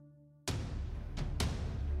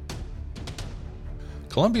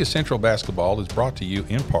Columbia Central Basketball is brought to you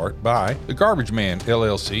in part by The Garbage Man,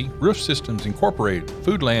 LLC, Roof Systems Incorporated,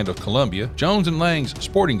 Foodland of Columbia, Jones & Lang's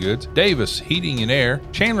Sporting Goods, Davis Heating and Air,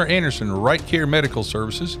 Chandler Anderson Right Care Medical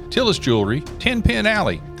Services, Tillis Jewelry, Ten Pin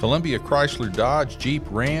Alley, Columbia Chrysler Dodge Jeep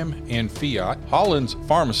Ram and Fiat, Holland's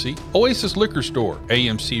Pharmacy, Oasis Liquor Store,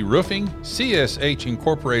 AMC Roofing, CSH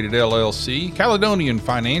Incorporated LLC, Caledonian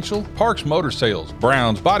Financial, Parks Motor Sales,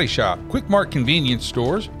 Brown's Body Shop, Quick Mart Convenience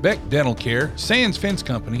Stores, Beck Dental Care, Sands Fence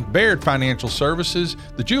Company, Baird Financial Services,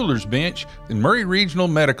 The Jewelers Bench, and Murray Regional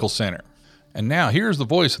Medical Center. And now here's the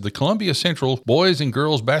voice of the Columbia Central boys and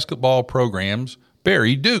girls basketball programs,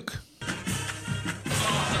 Barry Duke.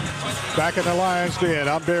 Back in the Lions Den,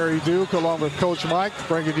 I'm Barry Duke along with Coach Mike,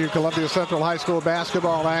 bringing you Columbia Central High School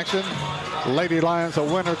basketball action. Lady Lions a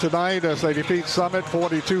winner tonight as they defeat Summit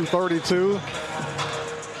 42-32.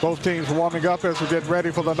 Both teams warming up as we get ready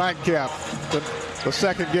for the nightcap. The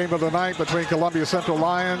second game of the night between Columbia Central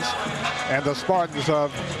Lions and the Spartans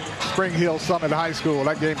of Spring Hill Summit High School.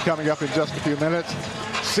 That game coming up in just a few minutes.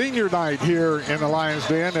 Senior night here in the Lions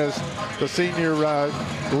Den as the senior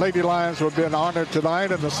Lady Lions have been honored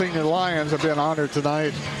tonight and the senior Lions have been honored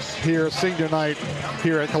tonight here, senior night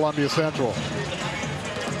here at Columbia Central.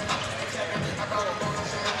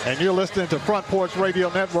 And you're listening to Front Porch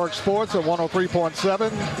Radio Network Sports at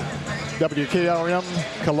 103.7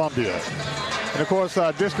 WKRM Columbia. And of course,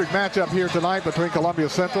 district matchup here tonight between Columbia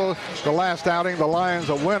Central. The last outing, the Lions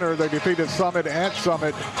a winner. They defeated Summit at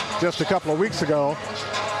Summit just a couple of weeks ago.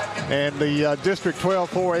 And the District 12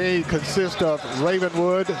 4A consists of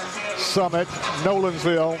Ravenwood, Summit,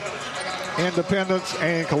 Nolensville, Independence,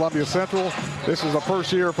 and Columbia Central. This is the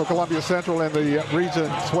first year for Columbia Central in the Region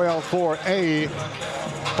 12 4A,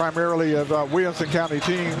 primarily of Williamson County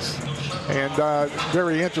teams. And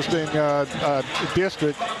very interesting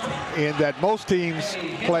district in that most teams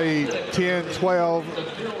play 10, 12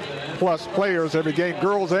 plus players every game,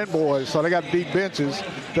 girls and boys. So they got deep benches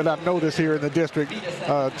that I've noticed here in the District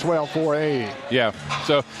 12 4A. Yeah,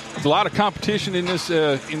 so there's a lot of competition in this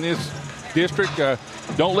district.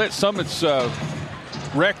 Don't let Summit's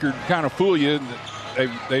record kind of fool you.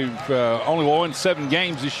 They've only won 7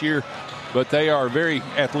 games this year, but they are a very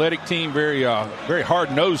athletic team, very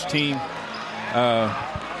hard-nosed team,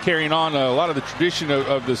 carrying on a lot of the tradition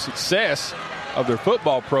of the success of their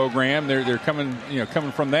football program. They're coming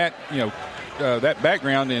from that that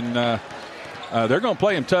background, and they're going to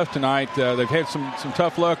play them tough tonight. They've had some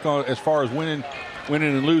tough luck as far as winning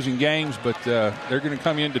and losing games, but they're going to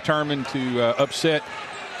come in determined to upset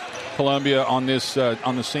Columbia on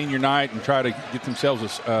the senior night and try to get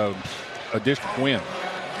themselves a district win.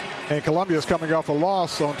 And Columbia is coming off a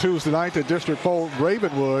loss on Tuesday night to District 4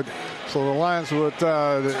 Ravenwood. So the Lions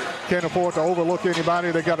can't afford to overlook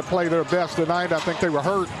anybody. They got to play their best tonight. I think they were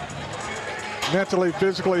hurt mentally,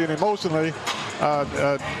 physically, and emotionally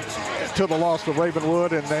to the loss to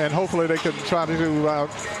Ravenwood. And hopefully they can try to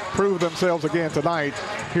prove themselves again tonight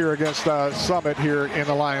here against Summit here in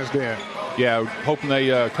the Lions Den. Yeah, hoping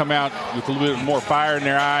they come out with a little bit more fire in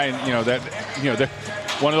their eye, and that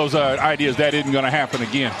one of those ideas that isn't going to happen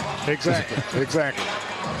again. Exactly.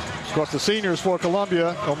 Of course, the seniors for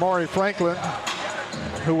Columbia, Omari Franklin,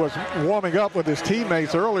 who was warming up with his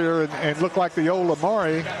teammates earlier and looked like the old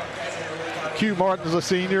Omari. Q Martin's a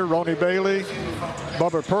senior, Ronnie Bailey,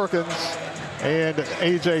 Bubba Perkins, and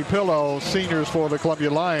A.J. Pillow, seniors for the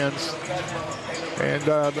Columbia Lions. And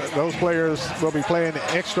those players will be playing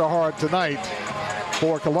extra hard tonight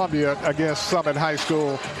for Columbia against Summit High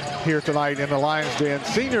School here tonight in the Lions Den.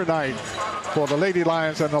 Senior night for the Lady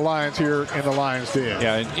Lions and the Lions here in the Lions Den.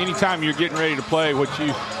 Yeah, and anytime you're getting ready to play what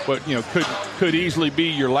could easily be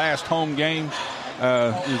your last home game,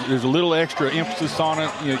 there's a little extra emphasis on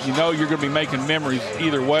it. You know you're going to be making memories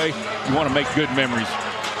either way. You want to make good memories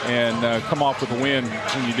and come off with a win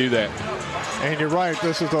when you do that. And you're right,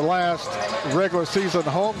 this is the last regular season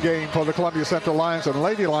home game for the Columbia Central Lions and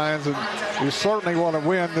Lady Lions, and you certainly want to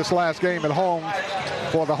win this last game at home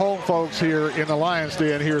for the home folks here in the Lions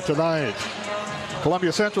Den here tonight.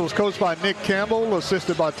 Columbia Central is coached by Nick Campbell,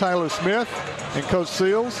 assisted by Tyler Smith and Coach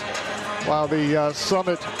Seals, while the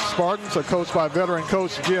Summit Spartans are coached by veteran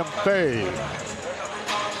coach Jim Fay.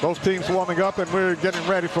 Both teams warming up, and we're getting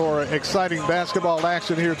ready for exciting basketball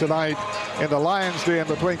action here tonight in the Lions Den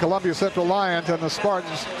between Columbia Central Lions and the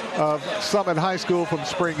Spartans of Summit High School from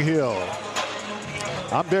Spring Hill.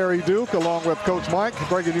 I'm Barry Duke along with Coach Mike,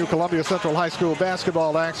 bringing you Columbia Central High School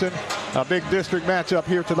basketball action. A big district matchup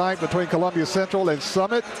here tonight between Columbia Central and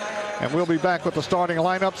Summit. And we'll be back with the starting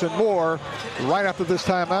lineups and more right after this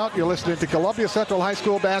timeout. You're listening to Columbia Central High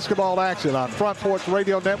School basketball action on Front Porch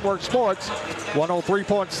Radio Network Sports,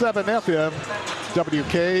 103.7 FM,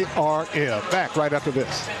 WKRM. Back right after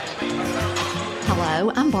this.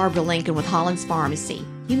 Hello, I'm Barbara Lincoln with Hollins Pharmacy.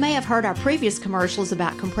 You may have heard our previous commercials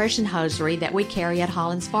about compression hosiery that we carry at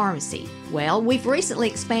Hollins Pharmacy. Well, we've recently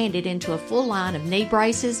expanded into a full line of knee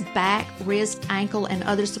braces, back, wrist, ankle, and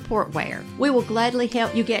other support wear. We will gladly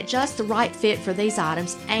help you get just the right fit for these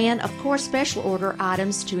items and, of course, special order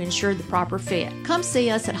items to ensure the proper fit. Come see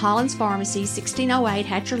us at Hollins Pharmacy, 1608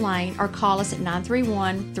 Hatcher Lane, or call us at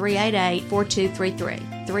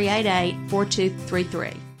 931-388-4233.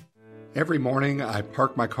 388-4233. Every morning, I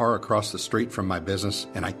park my car across the street from my business,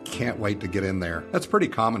 and I can't wait to get in there. That's pretty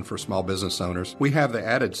common for small business owners. We have the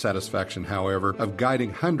added satisfaction, however, of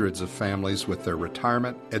guiding hundreds of families with their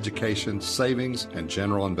retirement, education, savings, and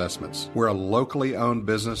general investments. We're a locally owned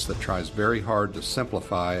business that tries very hard to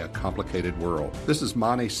simplify a complicated world. This is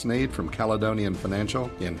Monty Sneed from Caledonian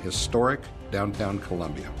Financial in historic downtown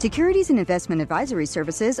Columbia. Securities and investment advisory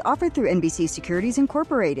services offered through NBC Securities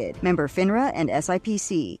Incorporated, member FINRA and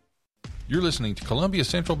SIPC. You're listening to Columbia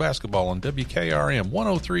Central Basketball on WKRM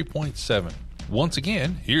 103.7. Once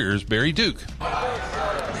again, here's Barry Duke.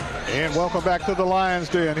 And welcome back to the Lions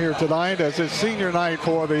Den here tonight as it's senior night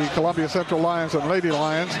for the Columbia Central Lions and Lady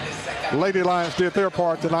Lions. Lady Lions did their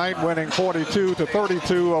part tonight, winning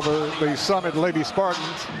 42-32 over the Summit Lady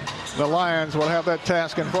Spartans. The Lions will have that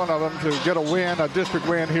task in front of them to get a win, a district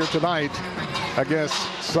win here tonight against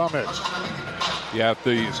Summit. Yeah, if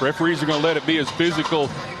the referees are going to let it be as physical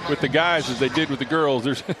with the guys as they did with the girls,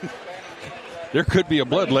 there could be a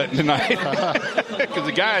bloodletting tonight because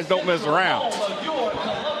the guys don't mess around.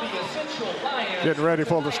 Getting ready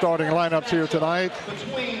for the starting lineups here tonight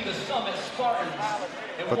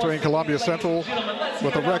between Columbia Central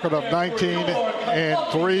with a record of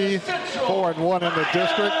 19-3, 4-1 in the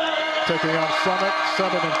district, taking on Summit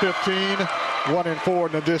 7-15, 1-4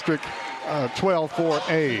 in the district,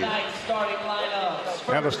 12-4A.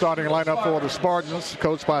 And the starting lineup for the Spartans,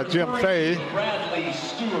 coached by Jim Fay.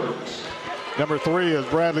 Number 3 is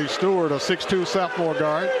Bradley Stewart, a 6'2 sophomore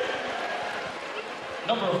guard.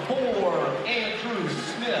 Number 4, Andrew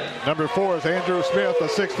Smith. Number 4 is Andrew Smith, a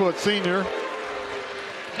 6-foot senior.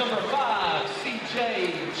 Number 5,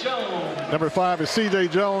 C.J. Jones. Number 5 is C.J.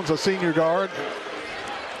 Jones, a senior guard.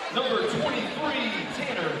 Number 23,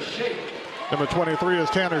 Tanner Shake. Number 23 is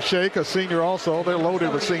Tanner Shake, a senior also. They're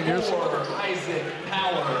loaded with seniors. Isaac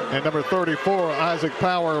Power. And number 34, Isaac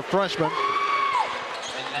Power, a freshman.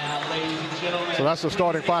 And now, ladies and gentlemen, so that's the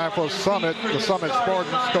starting five for Summit, the Summit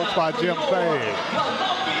Spartans, coached by Jim Fay.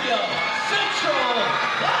 Columbia Central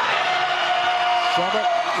Lions. Summit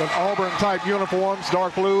with Auburn-type uniforms,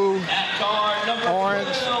 dark blue,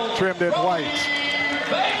 orange, trimmed in white.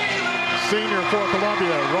 Senior for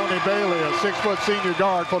Columbia, Ronnie Bailey, a 6-foot senior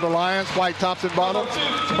guard for the Lions, white tops and bottoms,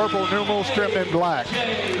 purple numerals trimmed in black.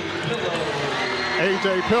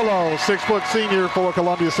 A.J. Pillow, 6-foot senior for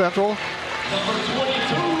Columbia Central.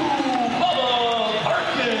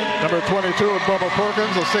 Number 22 is Bubba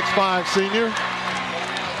Perkins, a 6'5 senior.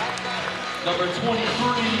 Number 23,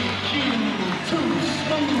 Q2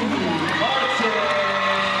 Martin.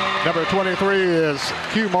 Number 23 is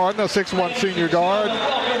Q Martin, a 6'1 senior guard,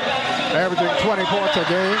 averaging 20 points a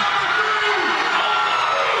game.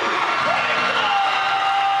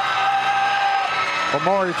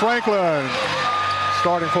 Amari Franklin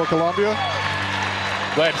starting for Columbia.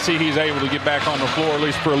 Glad to see he's able to get back on the floor at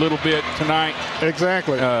least for a little bit tonight.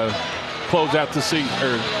 Exactly. Close out the season,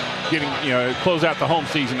 or close out the home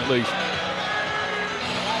season at least.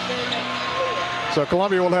 So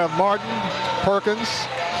Columbia will have Martin, Perkins,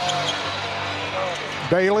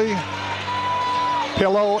 Bailey,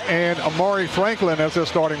 Pillow, and Amari Franklin as their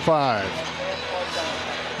starting five.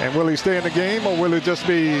 And will he stay in the game, or will it just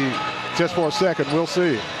be just for a second? We'll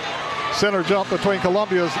see. Center jump between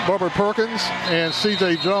Columbia's Bubba Perkins and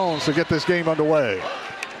C.J. Jones to get this game underway.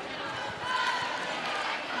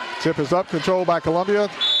 Tip is up, controlled by Columbia.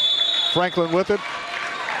 Franklin with it.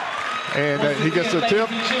 And he gets the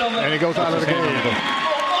tip, and he goes out of the game.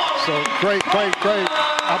 So great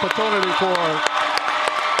opportunity for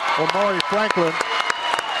Amari Franklin.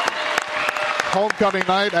 Homecoming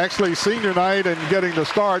night, actually senior night, and getting the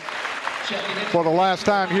start for the last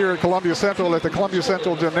time here at Columbia Central at the Columbia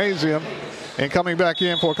Central Gymnasium. And coming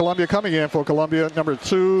in for Columbia, number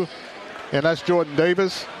 2, and that's Jordan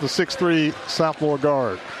Davis, the 6'3 sophomore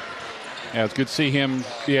guard. Yeah, it's good to see him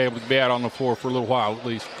be able to be out on the floor for a little while at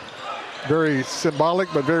least. Very symbolic,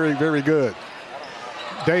 but very, very good.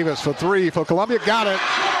 Davis for 3 for Columbia. Got it.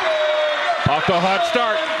 Off to a hot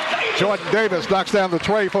start. Jordan Davis knocks down the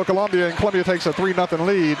tray for Columbia, and Columbia takes a 3-0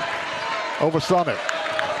 lead over Summit.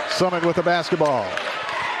 Summit with the basketball.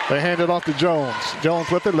 They hand it off to Jones. Jones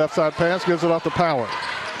with it, left side pass, gives it off to Power.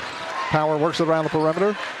 Power works it around the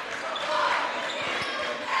perimeter.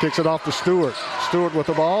 Kicks it off to Stewart. Stewart with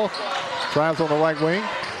the ball. Drives on the right wing.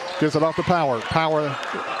 Gives it off to Power. Power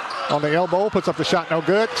on the elbow, puts up the shot, no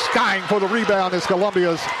good. Skying for the rebound is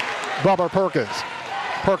Columbia's Bubba Perkins.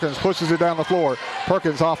 Perkins pushes it down the floor.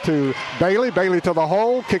 Perkins off to Bailey. Bailey to the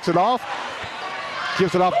hole, kicks it off.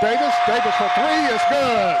 Gives it off Davis. Davis for three is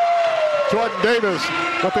good. Jordan Davis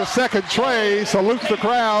with his second tray salutes the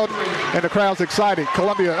crowd, and the crowd's excited.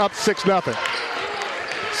 Columbia up 6-0.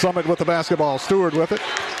 Summit with the basketball. Stewart with it.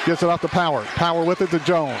 Gives it off to Power. Power with it to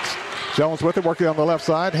Jones. Jones with it, working on the left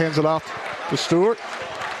side. Hands it off to Stewart.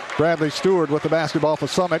 Bradley Stewart with the basketball for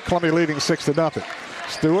Summit. Columbia leading 6-0.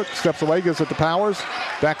 Stewart steps away, gives it to Powers.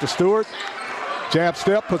 Back to Stewart. Jab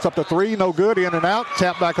step, puts up the three, no good. In and out.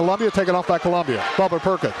 Tapped by Columbia, taken off by Columbia. Bubba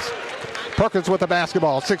Perkins. Perkins with the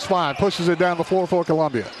basketball, 6'5", pushes it down the floor for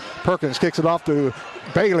Columbia. Perkins kicks it off to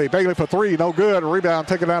Bailey. Bailey for three, no good. Rebound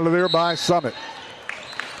taken out of there by Summit.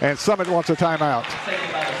 And Summit wants a timeout.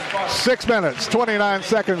 6 minutes, 29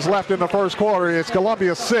 seconds left in the first quarter. It's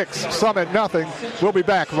Columbia 6, Summit nothing. We'll be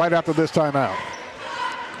back right after this timeout.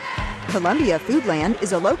 Columbia Foodland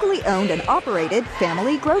is a locally owned and operated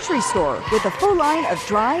family grocery store with a full line of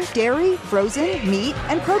dry, dairy, frozen, meat,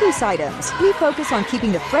 and produce items. We focus on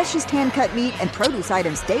keeping the freshest hand-cut meat and produce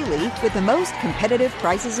items daily with the most competitive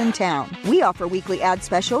prices in town. We offer weekly ad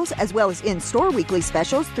specials as well as in-store weekly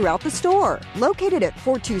specials throughout the store. Located at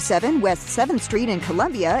 427 West 7th Street in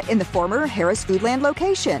Columbia in the former Harris Foodland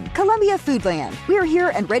location. Columbia Foodland. We're here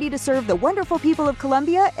and ready to serve the wonderful people of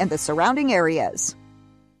Columbia and the surrounding areas.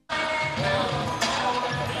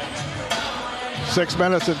 6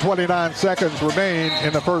 minutes and 29 seconds remain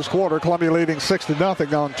in the first quarter. Columbia leading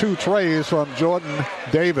 6-0 on two trays from Jordan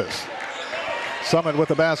Davis. Summit with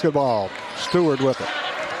the basketball. Stewart with it.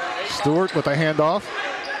 Stewart with the handoff.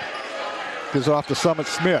 Gives it off to Summit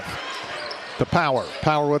Smith. To Power.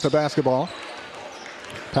 Power with the basketball.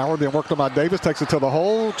 Power being worked on by Davis. Takes it to the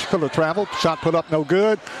hole. Could have traveled. Shot put up, no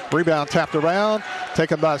good. Rebound tapped around.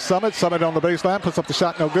 Taken by Summit. Summit on the baseline. Puts up the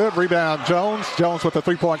shot, no good. Rebound Jones. Jones with the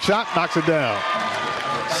three-point shot. Knocks it down.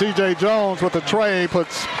 C.J. Jones with the tray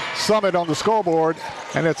puts Summit on the scoreboard.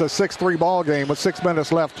 And it's a 6-3 ball game with 6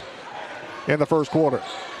 minutes left in the first quarter.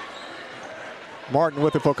 Martin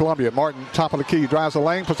with it for Columbia. Martin, top of the key. Drives the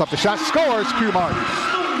lane. Puts up the shot. Scores. Q Martin.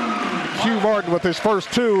 Q Martin with his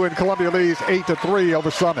first two, and Columbia leads 8-3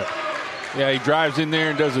 over Summit. Yeah, he drives in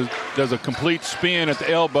there and does a complete spin at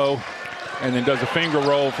the elbow, and then does a finger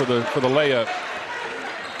roll for the layup.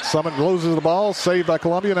 Summit loses the ball, saved by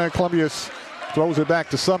Columbia, and then Columbia throws it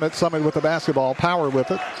back to Summit. Summit with the basketball, Power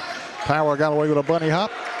with it. Power got away with a bunny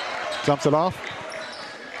hop, jumps it off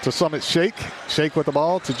to Summit Shake. Shake with the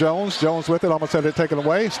ball to Jones. Jones with it, almost had it taken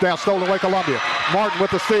away. Now stolen away Columbia. Martin with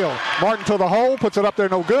the steal. Martin to the hole, puts it up there,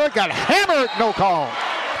 no good. Got hammered, no call.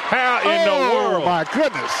 How in the world? Oh, my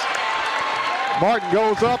goodness. Martin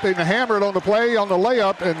goes up and hammered on the play, on the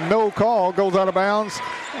layup, and no call. Goes out of bounds.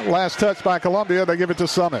 Last touch by Columbia. They give it to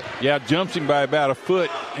Summit. Yeah, jumps him by about a foot,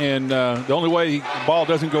 and the only way the ball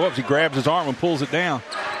doesn't go up is he grabs his arm and pulls it down.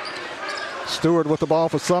 Stewart with the ball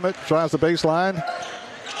for Summit. Tries the baseline.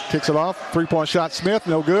 Kicks it off. Three-point shot, Smith.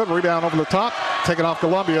 No good. Rebound over the top. Taken off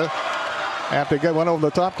Columbia. After they get one over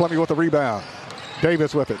the top, Columbia with the rebound.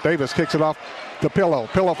 Davis with it. Davis kicks it off to Pillow.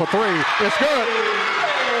 Pillow for three. It's good.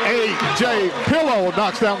 A.J. Pillow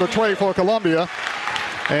knocks down the tray for Columbia.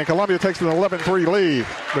 And Columbia takes an 11-3 lead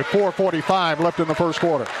with 4:45 left in the first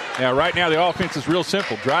quarter. Yeah, right now the offense is real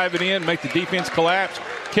simple. Drive it in, make the defense collapse,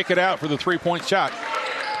 kick it out for the three-point shot.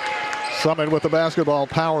 Summit with the basketball,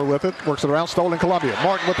 Power with it, works it around, stolen Columbia.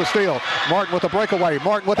 Martin with the steal, Martin with the breakaway,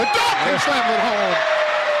 Martin with the dunk, and slams it home.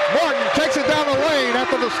 Martin takes it down the lane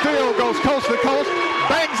after the steal, goes coast to coast,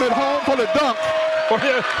 bangs it home for the dunk. Or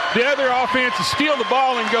the other offense is steal the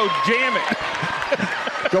ball and go jam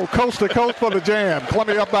it. Go coast to coast for the jam.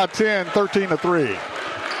 Columbia up by 10, 13-3.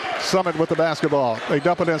 Summit with the basketball. They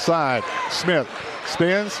dump it inside. Smith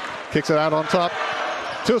spins, kicks it out on top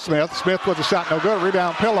to Smith. Smith with the shot, no good.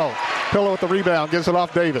 Rebound, Pillow. Pillow with the rebound, gives it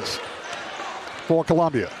off Davis for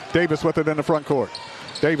Columbia. Davis with it in the front court.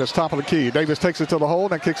 Davis, top of the key. Davis takes it to the hole,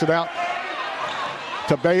 then kicks it out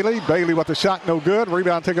to Bailey. Bailey with the shot, no good.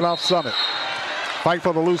 Rebound taken off Summit. Fight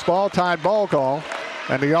for the loose ball, tied ball call.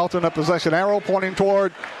 And the alternate possession arrow pointing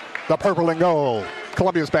toward the purple and gold.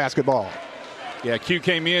 Columbia's basketball. Yeah, Q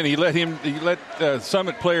came in. He let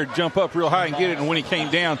Summit player jump up real high and get it. And when he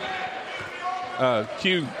came down,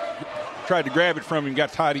 Q tried to grab it from him,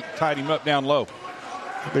 got tied him up down low.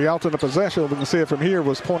 The alternate possession, we can see it from here,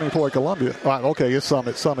 was pointing toward Columbia. All right, okay, it's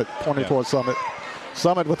Summit pointing toward Summit.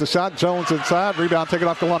 Summit with the shot. Jones inside. Rebound taken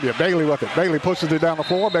off Columbia. Bailey with it. Bailey pushes it down the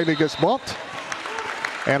floor. Bailey gets bumped.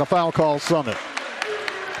 And a foul called Summit.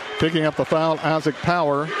 Picking up the foul, Isaac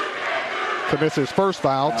Power commits his first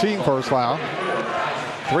foul, team first foul.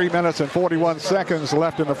 3 minutes and 41 seconds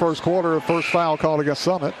left in the first quarter. First foul called against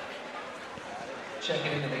Summit.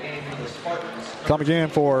 Checking into the game for the Spartans. Coming in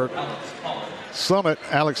for Summit,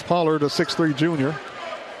 Alex Pollard, a 6'3 junior.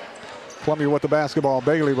 Columbia with the basketball.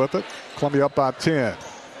 Bailey with it. Columbia up by 10.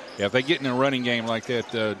 Yeah, if they get in a running game like that,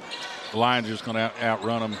 the Lions are just going to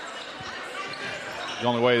outrun them. The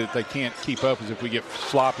only way that they can't keep up is if we get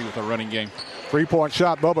sloppy with a running game. 3-point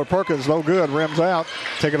shot. Bubba Perkins, no good. Rims out.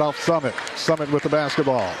 Take it off Summit. Summit with the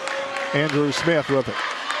basketball. Andrew Smith with it.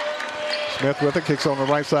 Smith with it. Kicks on the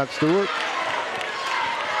right side. Stewart.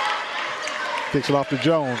 Kicks it off to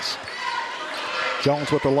Jones.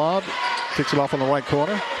 Jones with the lob. Kicks it off on the right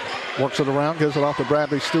corner. Works it around. Gives it off to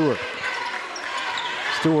Bradley Stewart.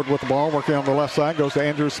 Stewart with the ball. Working on the left side. Goes to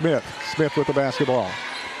Andrew Smith. Smith with the basketball.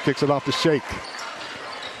 Kicks it off to Shake.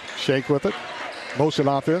 Shake with it. Motion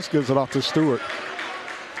offense. Gives it off to Stewart.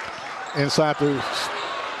 Inside to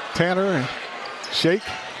Tanner. Shake.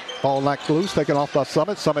 Ball knocked loose. Taken off by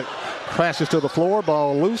Summit. Summit crashes to the floor.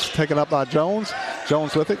 Ball loose. Taken up by Jones.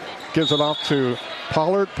 Jones with it. Gives it off to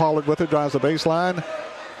Pollard. Pollard with it. Drives the baseline.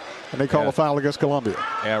 And they call a foul against Columbia.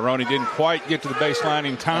 Yeah, Roney didn't quite get to the baseline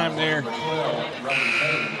in time there.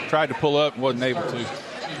 Tried to pull up and wasn't able to.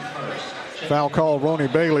 Foul called Roney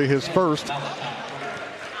Bailey, his first.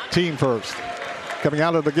 Team first. Coming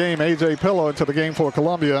out of the game, A.J. Pillow into the game for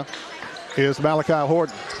Columbia is Malachi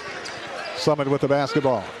Horton. Summit with the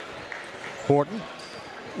basketball. Horton.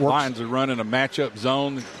 Lions are running a matchup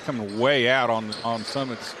zone, coming way out on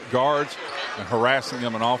Summit's guards and harassing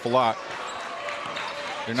them an awful lot.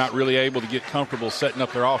 They're not really able to get comfortable setting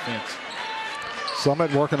up their offense.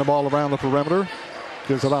 Summit working the ball around the perimeter.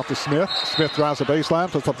 Gives it off to Smith. Smith drives the baseline,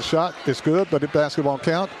 puts up the shot. It's good, but it basketball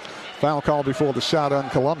count. Foul called before the shot on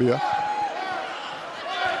Columbia.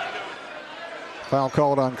 Foul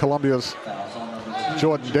called on Columbia's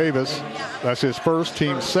Jordan Davis. That's his first,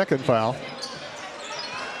 team's second foul.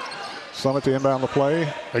 Summit to inbound the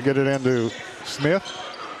play. They get it into Smith.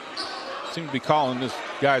 Seem to be calling this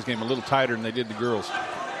guys' game a little tighter than they did the girls.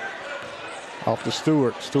 Off to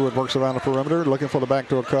Stewart. Stewart works around the perimeter, looking for the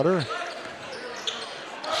backdoor cutter.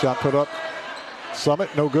 Shot put up.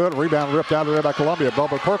 Summit, no good. Rebound ripped out of there by Columbia.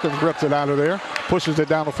 Bubba Perkins rips it out of there. Pushes it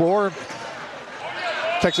down the floor.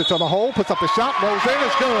 Takes it to the hole. Puts up the shot. Rolls in.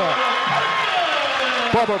 It's good.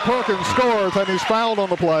 Bubba Perkins scores, and he's fouled on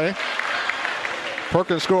the play.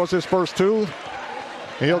 Perkins scores his first two.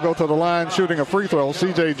 He'll go to the line shooting a free throw.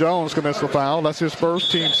 C.J. Jones commits the foul. That's his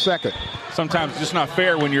first, team second. Sometimes it's just not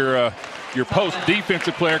fair when your post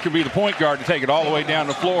defensive player can be the point guard to take it all the way down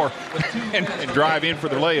the floor and drive in for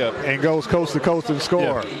the layup. And goes coast to coast and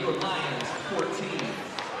score. Yeah.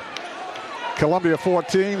 Columbia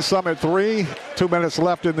 14, Summit 3. 2 minutes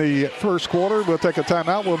left in the first quarter. We'll take a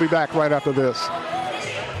timeout. We'll be back right after this.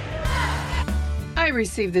 I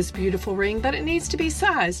received this beautiful ring, but it needs to be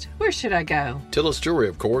sized. Where should I go? Tillis Jewelry,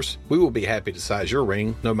 of course. We will be happy to size your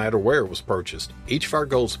ring, no matter where it was purchased. Each of our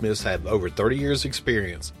goldsmiths have over 30 years'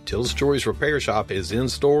 experience. Tillis Jewelry's repair shop is in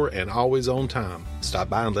store and always on time. Stop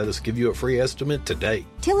by and let us give you a free estimate today.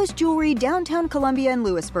 Tillis Jewelry, downtown Columbia and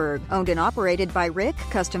Lewisburg. Owned and operated by Rick,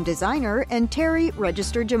 custom designer, and Terry,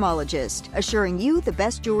 registered gemologist. Assuring you the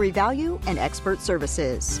best jewelry value and expert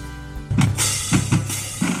services.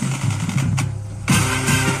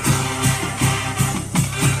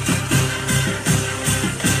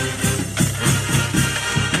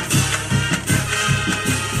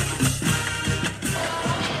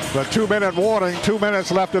 The 2-minute warning, 2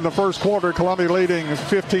 minutes left in the first quarter. Columbia leading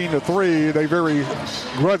 15-3. They very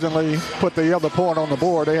grudgingly put the other point on the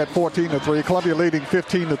board. They had 14-3. Columbia leading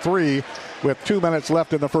 15-3 with 2 minutes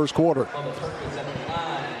left in the first quarter.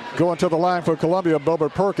 Going to the line for Columbia,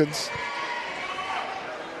 Bubba Perkins.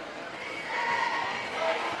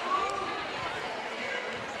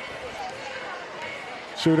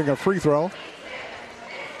 Shooting a free throw.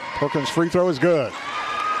 Perkins' free throw is good.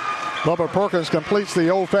 Bubba Perkins completes the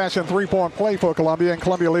old-fashioned three-point play for Columbia, and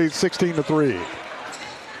Columbia leads 16-3.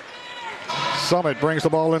 Summit brings the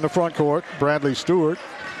ball in the front court. Bradley Stewart.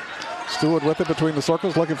 Stewart with it between the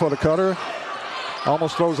circles, looking for the cutter.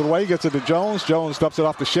 Almost throws it away, gets it to Jones. Jones dumps it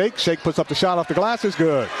off to Shake. Shake puts up the shot off the glass, is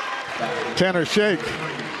good. Tanner Shake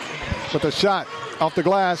with the shot off the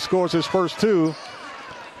glass, scores his first two.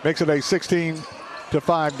 Makes it a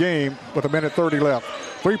 16-5 game with 1:30 left.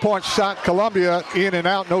 Three-point shot, Columbia, in and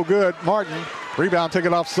out, no good. Martin, rebound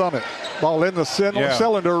taken off Summit. Ball in the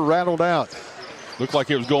cylinder, rattled out. Looked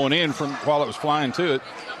like it was going in from while it was flying to it.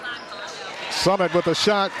 Summit with a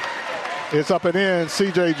shot. It's up and in.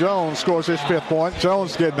 C.J. Jones scores his 5th point.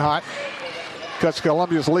 Jones getting hot. Cuts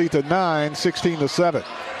Columbia's lead to 9, 16-7.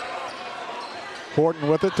 Horton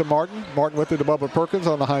with it to Martin. Martin with it to Bubba Perkins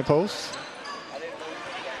on the high post.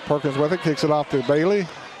 Perkins with it, kicks it off to Bailey.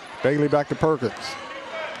 Bailey back to Perkins.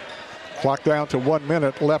 Clock down to 1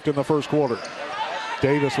 minute left in the first quarter.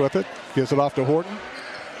 Davis with it, gives it off to Horton.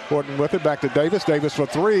 Horton with it, back to Davis. Davis for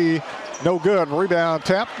 3, no good. Rebound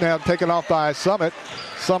tap, now taken off by Summit.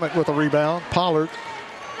 Summit with a rebound. Pollard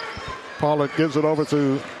gives it over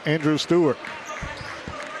to Andrew Stewart.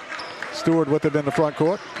 Stewart with it in the front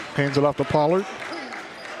court. Hands it off to Pollard.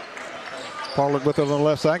 Pollard with it on the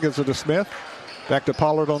left side, gives it to Smith. Back to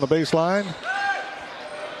Pollard on the baseline.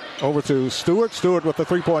 Over to Stewart. Stewart with the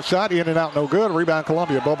 3-point shot. In and out, no good. Rebound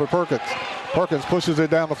Columbia. Bubba Perkins. Perkins pushes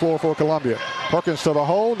it down the floor for Columbia. Perkins to the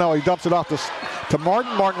hole. No, he dumps it off to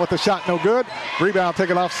Martin. Martin with the shot, no good. Rebound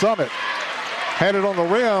taken off Summit. Had it on the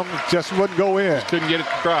rim, just wouldn't go in. Couldn't get it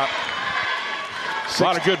to drop. A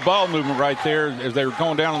lot of good ball movement right there as they were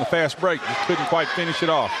going down on the fast break. Just couldn't quite finish it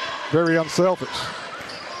off. Very unselfish.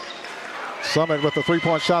 Summit with the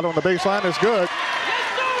 3-point shot on the baseline is good.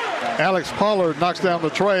 Alex Pollard knocks down the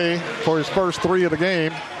tray for his first 3 of the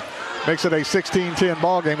game. Makes it a 16-10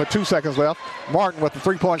 ball game with 2 seconds left. Martin with the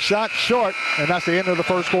 3-point shot, short, and that's the end of the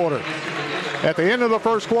first quarter. At the end of the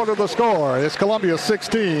first quarter, the score is Columbia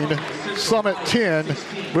 16, Summit 10.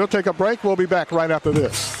 We'll take a break. We'll be back right after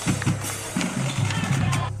this.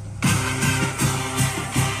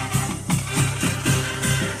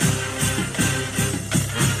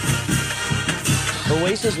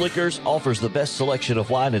 Oasis Liquors offers the best selection of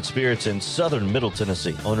wine and spirits in southern Middle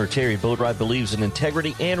Tennessee. Owner Terry Boatwright believes in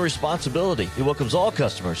integrity and responsibility. He welcomes all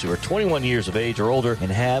customers who are 21 years of age or older and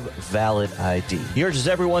have valid ID. He urges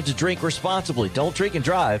everyone to drink responsibly. Don't drink and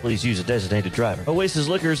drive. Please use a designated driver. Oasis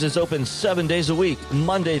Liquors is open 7 days a week,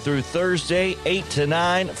 Monday through Thursday, 8 to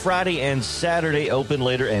 9, Friday and Saturday open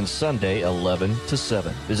later, and Sunday, 11 to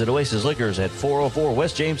 7. Visit Oasis Liquors at 404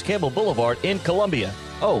 West James Campbell Boulevard in Columbia.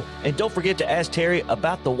 Oh, and don't forget to ask Terry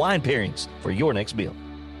about the wine pairings for your next meal.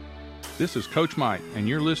 This is Coach Mike, and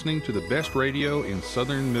you're listening to the best radio in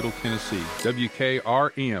southern Middle Tennessee,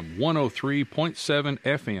 WKRM 103.7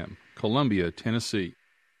 FM, Columbia, Tennessee.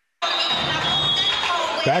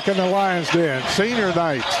 Back in the Lions Den, senior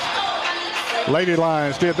night. Lady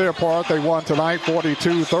Lions did their part. They won tonight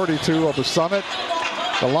 42-32 over Summit.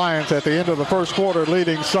 The Lions at the end of the first quarter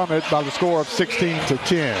leading Summit by the score of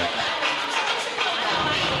 16-10.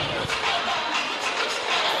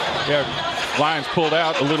 Yeah, Lions pulled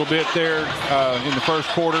out a little bit there in the first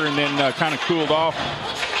quarter and then kind of cooled off.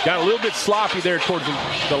 Got a little bit sloppy there towards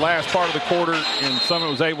the last part of the quarter, and Summit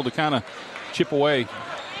was able to kind of chip away,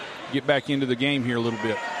 get back into the game here a little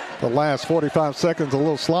bit. The last 45 seconds a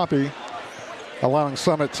little sloppy, allowing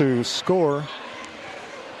Summit to score.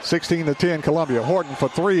 16-10 Columbia. Horton for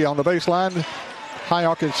 3 on the baseline. High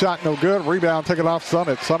arcing shot, no good. Rebound taken off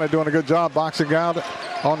Summit. Summit doing a good job boxing out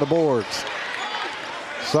on the boards.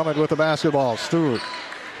 Summit with the basketball. Stewart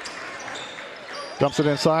dumps it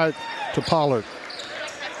inside to Pollard.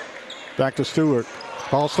 Back to Stewart.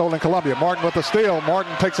 Ball stolen Columbia. Martin with the steal.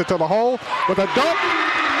 Martin takes it to the hole with a dunk.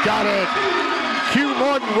 Got it. Q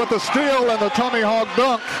Martin with the steal and the Tommy Hawk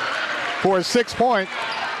dunk for his 6th point.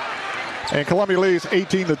 And Columbia leads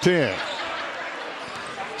 18-10.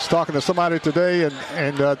 Was talking to somebody today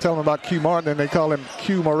and telling them about Q Martin, and they call him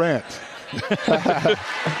Q Morant.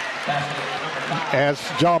 As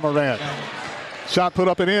John Morant. Shot put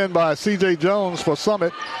up and in by C.J. Jones for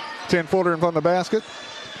Summit. 10-footer in front of the basket.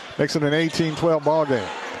 Makes it an 18-12 ball game.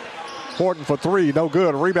 Horton for 3, no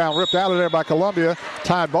good. Rebound ripped out of there by Columbia.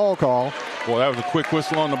 Tied ball call. Boy, that was a quick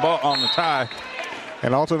whistle on the ball on the tie.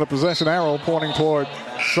 And alternate possession arrow pointing toward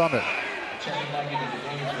Summit.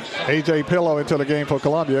 A.J. Pillow into the game for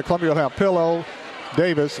Columbia. Columbia will have Pillow,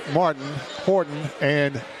 Davis, Martin, Horton,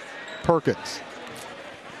 and Perkins.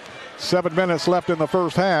 7 minutes left in the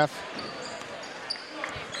first half.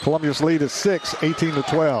 Columbia's lead is 6,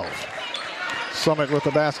 18-12. Summit with the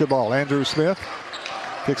basketball. Andrew Smith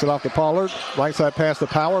kicks it off to Pollard. Right side pass to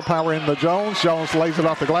Power. Power into Jones. Jones lays it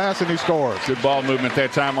off the glass, and he scores. Good ball movement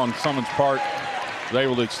that time on Summit's part. Was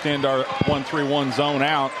able to extend our 1-3-1 zone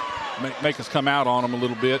out, make us come out on them a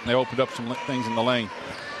little bit, and they opened up some things in the lane.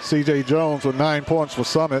 C.J. Jones with 9 points for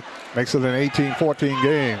Summit. Makes it an 18-14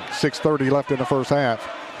 game. 6:30 left in the first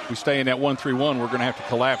half. If we stay in that 1-3-1, we're going to have to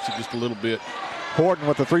collapse it just a little bit. Horton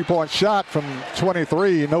with the three-point shot from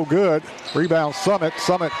 23, no good. Rebound Summit.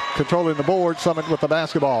 Summit controlling the board. Summit with the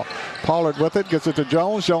basketball. Pollard with it, gets it to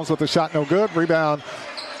Jones. Jones with the shot, no good. Rebound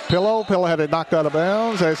Pillow. Pillow had it knocked out of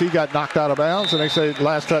bounds as he got knocked out of bounds, and they say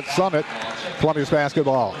last touch Summit. Columbia's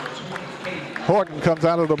basketball. Horton comes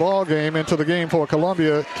out of the ball game into the game for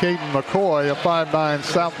Columbia. Caden McCoy, a 5'9"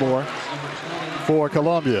 sophomore for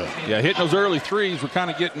Columbia. Yeah, hitting those early threes. We're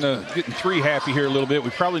kind of getting three happy here a little bit. We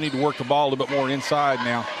probably need to work the ball a little bit more inside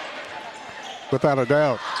now. Without a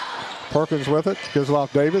doubt. Perkins with it, gives it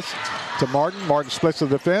off Davis to Martin. Martin splits the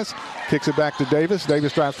defense, kicks it back to Davis.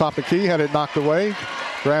 Davis drives top the key, had it knocked away,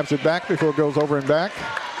 grabs it back before it goes over and back.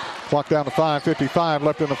 Clock down to 5:55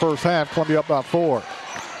 left in the first half. Columbia up by 4.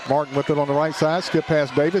 Martin with it on the right side, skip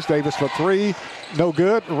past Davis. Davis for three, no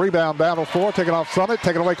good. Rebound battle 4, taking off Summit,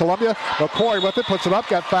 taking away Columbia. McCoy with it, puts it up,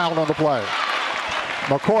 got fouled on the play.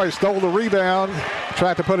 McCoy stole the rebound,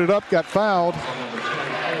 tried to put it up, got fouled.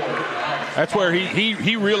 That's where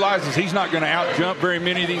he realizes he's not going to out-jump very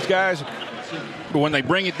many of these guys. But when they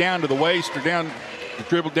bring it down to the waist or down,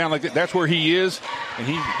 dribble down like that, that's where he is. And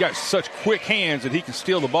he's got such quick hands that he can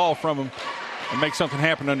steal the ball from him and make something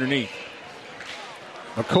happen underneath.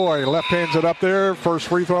 McCoy left hands it up there. First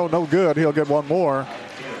free throw, no good. He'll get one more.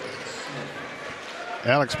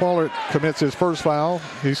 Alex Pollard commits his first foul.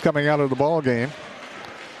 He's coming out of the ball game.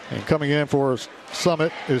 And coming in for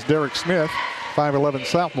Summit is Derek Smith, 5'11"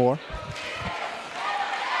 sophomore.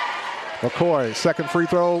 McCoy, second free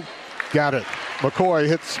throw, got it. McCoy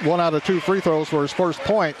hits 1 out of 2 free throws for his first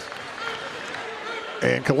point.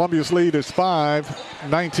 And Columbia's lead is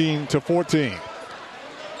 19-14.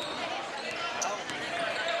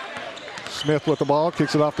 Smith with the ball,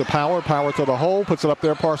 kicks it off to Power. Power to the hole, puts it up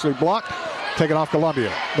there, partially blocked. Taken off Columbia.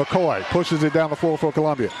 McCoy pushes it down the floor for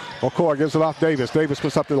Columbia. McCoy gives it off Davis. Davis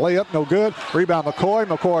puts up the layup, no good. Rebound McCoy.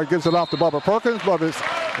 McCoy gives it off to Bubba Perkins. Bubba's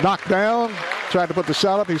knocked down. Tried to put the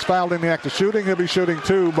shot up. He's fouled in the act of shooting. He'll be shooting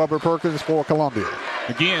 2, Bubba Perkins for Columbia.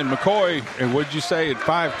 Again, McCoy, and what'd you say, at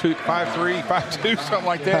 5'2", 5'3", 5'2", something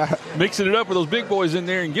like that. Mixing it up with those big boys in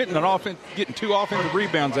there and getting 2 offensive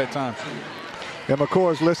rebounds that time. And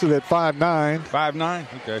McCoy is listed at 5'9". 5'9",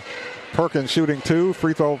 okay. Perkins shooting 2.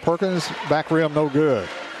 Free throw Perkins. Back rim, no good.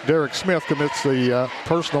 Derek Smith commits the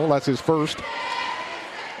personal. That's his first.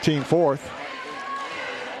 Team fourth.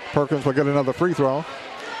 Perkins will get another free throw.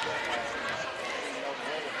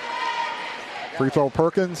 Free throw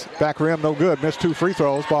Perkins. Back rim, no good. Missed 2 free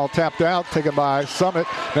throws. Ball tapped out. Taken by Summit.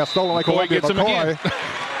 Now stolen by Columbia. McCoy.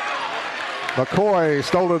 McCoy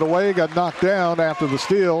stole it away. Got knocked down after the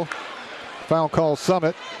steal. Foul call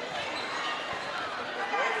Summit.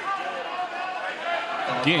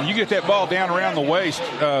 Again, you get that ball down around the waist,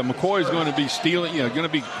 McCoy is going to be stealing, going to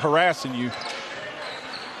be harassing you.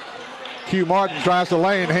 Q Martin drives the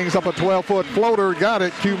lane, hangs up a 12-foot floater, got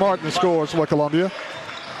it. Q Martin scores for Columbia.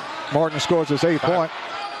 Martin scores his 8th point.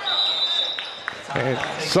 And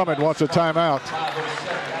Summit wants a timeout.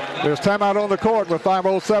 There's timeout on the court with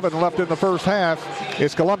 5:07 left in the first half.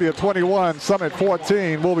 It's Columbia 21, Summit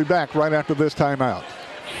 14. We'll be back right after this timeout.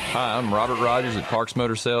 Hi, I'm Robert Rogers at Parks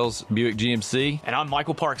Motor Sales Buick GMC. And I'm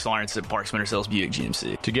Michael Parks Lawrence at Parks Motor Sales Buick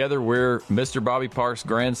GMC. Together, we're Mr. Bobby Parks'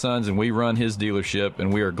 grandsons, and we run his dealership,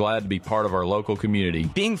 and we are glad to be part of our local community.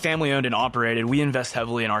 Being family-owned and operated, we invest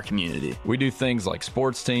heavily in our community. We do things like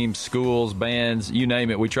sports teams, schools, bands, you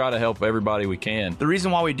name it. We try to help everybody we can. The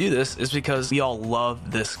reason why we do this is because we all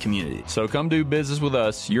love this community. So come do business with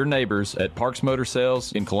us, your neighbors, at Parks Motor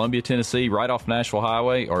Sales in Columbia, Tennessee, right off Nashville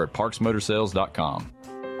Highway, or at parksmotorsales.com.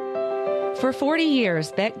 For 40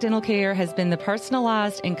 years, Beck Dental Care has been the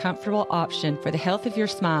personalized and comfortable option for the health of your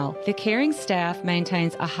smile. The caring staff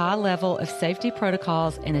maintains a high level of safety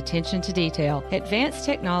protocols and attention to detail. Advanced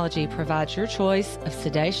technology provides your choice of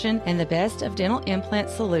sedation and the best of dental implant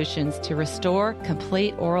solutions to restore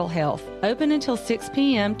complete oral health. Open until 6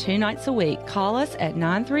 p.m. 2 nights a week. Call us at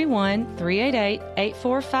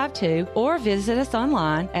 931-388-8452 or visit us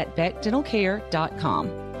online at beckdentalcare.com.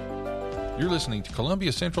 You're listening to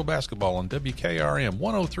Columbia Central Basketball on WKRM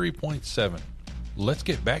 103.7. Let's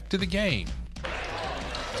get back to the game.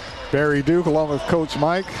 Barry Duke along with Coach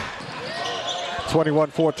Mike.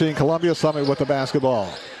 21-14 Columbia. Summit with the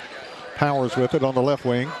basketball. Powers with it on the left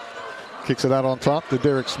wing. Kicks it out on top to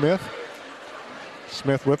Derek Smith.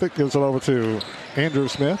 Smith with it. Gives it over to Andrew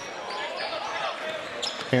Smith.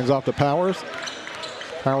 Hands off to Powers.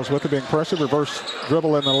 Powers with it, being pressured. Reverse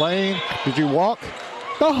dribble in the lane. Did you walk?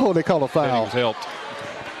 Oh, they call a foul. He was helped.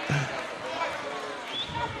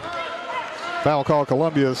 Foul call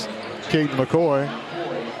Columbia's Caden McCoy.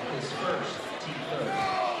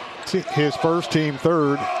 His first, team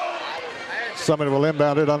third. Summit will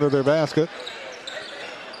inbound it under their basket.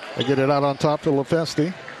 They get it out on top to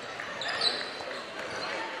LaFesti.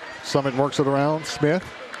 Summit works it around. Smith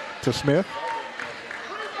to Smith.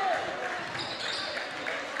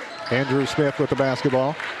 Andrew Smith with the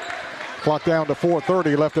basketball. Clock down to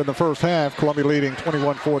 4:30 left in the first half. Columbia leading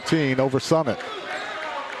 21-14 over Summit.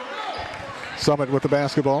 Summit with the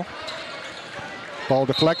basketball. Ball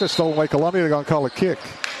deflected, stolen away Columbia. They're going to call a kick.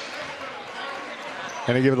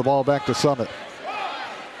 And they give the ball back to Summit.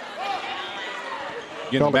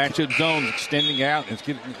 Getting the matchup zones extending out. It's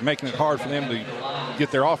making it hard for them to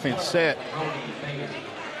get their offense set.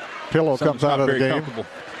 Pillow comes out of the game.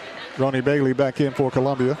 Ronnie Bailey back in for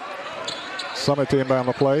Columbia. Summit to inbound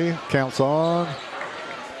the play. Counts on.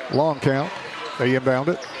 Long count. They inbound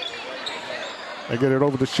it. They get it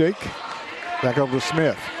over to Shake. Back over to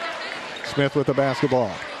Smith. Smith with the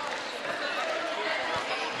basketball.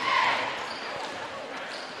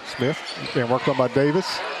 Smith being worked on by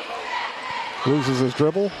Davis. Loses his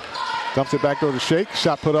dribble. Dumps it back there to Shake.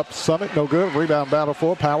 Shot put up Summit. No good. Rebound battle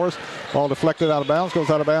for Powers. Ball deflected out of bounds.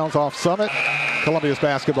 Goes out of bounds off Summit. Columbia's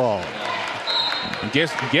basketball. And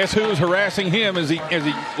guess who was harassing him as he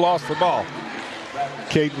lost the ball?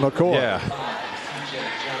 Caden McCoy. Yeah.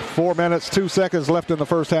 4 minutes, 2 seconds left in the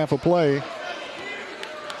first half of play.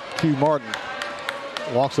 Q Martin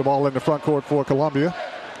walks the ball in the front court for Columbia.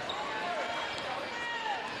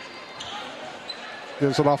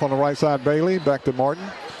 Gives it off on the right side, Bailey. Back to Martin.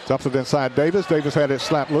 Dumps it inside Davis. Davis had it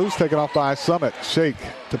slapped loose. Taken off by Summit. Shake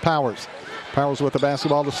to Powers. Powers with the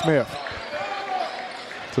basketball to Smith.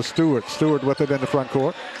 To Stewart. Stewart with it in the front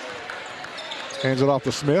court. Hands it off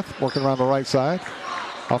to Smith. Working around the right side.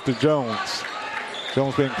 Off to Jones.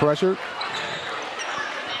 Jones being pressured.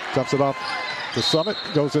 Dumps it off to Summit.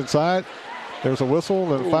 Goes inside. There's a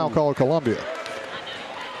whistle and a foul call Columbia.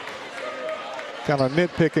 Kind of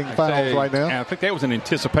nitpicking fouls right now. I think that was an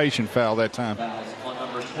anticipation foul that time.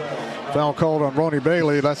 Foul called on Ronnie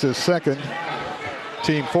Bailey. That's his second.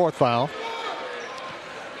 Team fourth foul.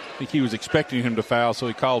 I think he was expecting him to foul, so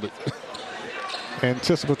he called it.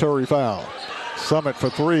 Anticipatory foul. Summit for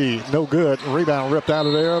three. No good. Rebound ripped out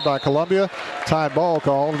of there by Columbia. Tied ball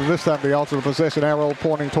called. And this time the alternate possession arrow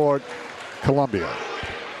pointing toward Columbia.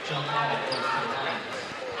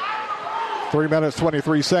 3 minutes,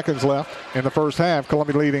 23 seconds left in the first half.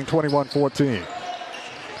 Columbia leading 21-14.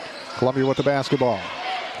 Columbia with the basketball.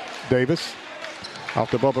 Davis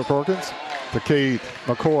off to Bubba Perkins to Caden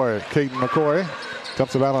McCoy.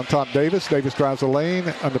 Dumps it out on top Davis. Davis drives the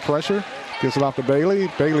lane under pressure. Gives it off to Bailey.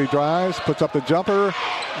 Bailey drives, puts up the jumper.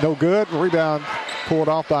 No good. Rebound pulled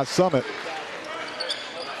off by Summit.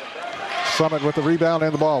 Summit with the rebound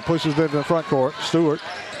and the ball. Pushes it in the front court. Stewart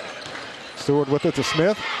with it to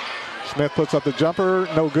Smith. Smith puts up the jumper,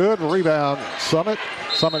 no good. Rebound, Summit.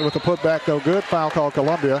 Summit with the putback, no good. Foul call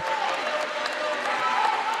Columbia.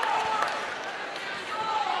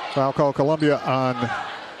 Foul call Columbia on.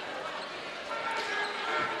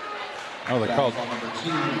 They called.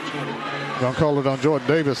 Don't call it on Jordan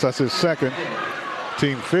Davis. That's his second.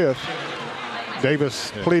 Team fifth.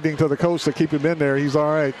 Davis pleading to the coach to keep him in there. He's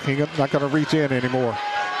all right. He's not going to reach in anymore.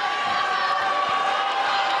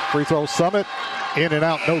 Free throw, Summit. In and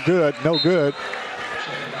out, no good.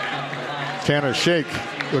 Tanner Shake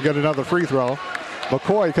will get another free throw.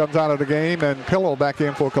 McCoy comes out of the game and Pillow back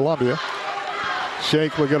in for Columbia.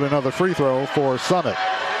 Shake will get another free throw for Summit.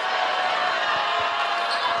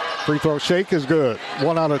 Free throw Shake is good.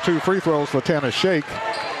 1 out of 2 free throws for Tanner Shake.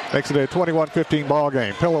 Makes it a 21-15 ball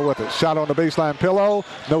game. Pillow with it. Shot on the baseline, Pillow.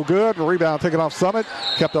 No good. Rebound taken off Summit.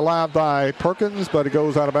 Kept alive by Perkins, but it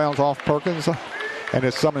goes out of bounds off Perkins. And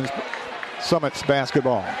it's Summit's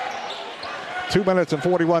basketball. 2 minutes and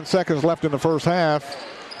 41 seconds left in the first half.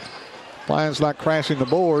 Lions not crashing the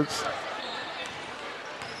boards.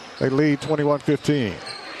 They lead 21-15.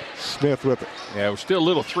 Smith with it. Yeah, we're still a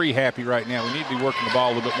little three happy right now. We need to be working the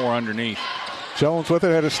ball a little bit more underneath. Jones with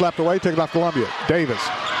it, had it slapped away, taken off Columbia. Davis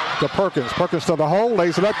to Perkins. Perkins to the hole,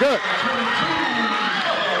 lays it up good.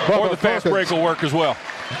 Or the fast break will work as well.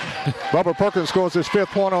 Bubba Perkins scores his 5th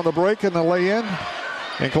point on the break and the lay-in.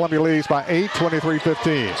 And Columbia leads by 8,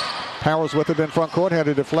 23-15. Powers with it in front court, had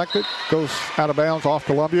it deflected. Goes out of bounds off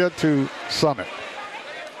Columbia to Summit.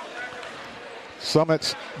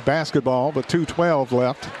 Summit's basketball, but 2:12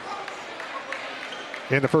 left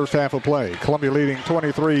in the first half of play. Columbia leading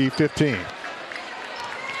 23-15.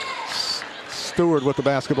 Stewart with the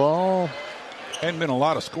basketball. Hadn't been a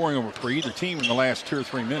lot of scoring for either team in the last 2 or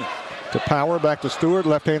 3 minutes. To Power, back to Stewart.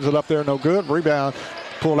 Left hands it up there, no good. Rebound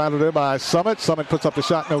pulled out of there by Summit. Summit puts up the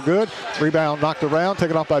shot, no good. Rebound knocked around,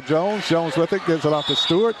 taken off by Jones. Jones with it, gives it off to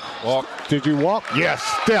Stewart. Walk. Did you walk? Yes,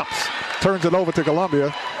 steps. Turns it over to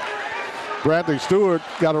Columbia. Bradley Stewart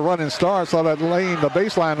got a running start, saw that lane, the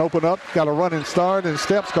baseline open up, got a running start and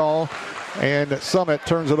steps call, and Summit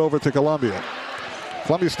turns it over to Columbia.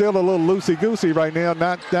 Columbia's still a little loosey-goosey right now,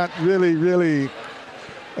 not really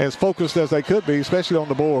as focused as they could be, especially on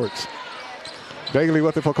the boards. Daly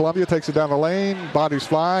with it for Columbia, takes it down the lane, bodies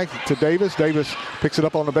fly to Davis. Davis picks it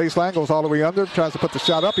up on the baseline, goes all the way under, tries to put the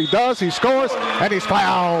shot up. He does, he scores, and he's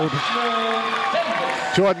fouled.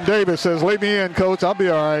 Jordan Davis says, leave me in, coach, I'll be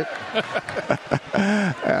all right.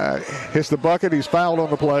 Hits the bucket, he's fouled on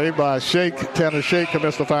the play by Shake. Tanner Shake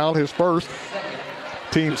commits the foul, his first.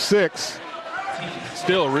 Team 6.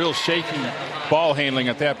 Still a real shaky ball handling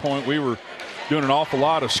at that point. We were doing an awful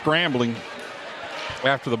lot of scrambling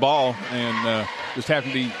after the ball and just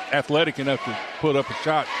happened to be athletic enough to put up a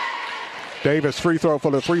shot. Davis free throw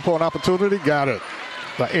for the three-point opportunity. Got it.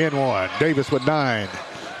 The N1. Davis with 9.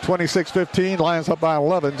 26-15. Lions up by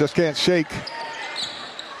 11. Just can't shake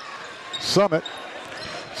Summit.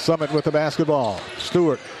 Summit with the basketball.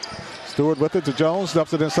 Stewart with it to Jones.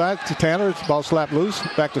 Dumps it inside to Tanner. Ball slapped loose.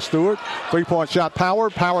 Back to Stewart. Three-point shot. Power.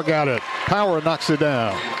 Power got it. Power knocks it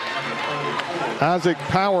down. Isaac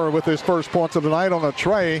Power with his first points of the night on a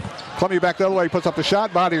tray. Columbia back the other way. Puts up the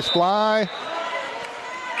shot. Bodies fly.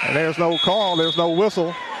 And there's no call. There's no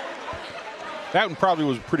whistle. That one probably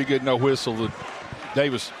was a pretty good no whistle.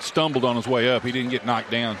 Davis stumbled on his way up. He didn't get knocked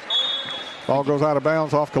down. Ball goes out of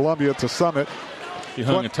bounds off Columbia to Summit. He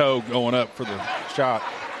hung a toe going up for the shot.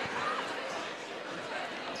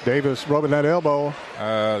 Davis rubbing that elbow.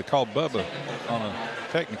 They called Bubba on a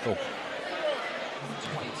technical.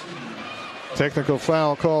 Technical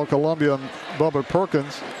foul called Columbia and Bubba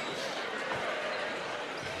Perkins.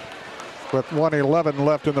 With 1:11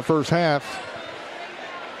 left in the first half.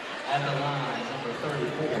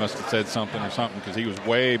 Must have said something because he was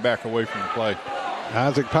way back away from the play.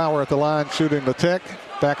 Isaac Power at the line shooting the tech.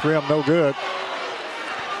 Back rim, no good.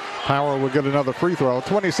 Power will get another free throw.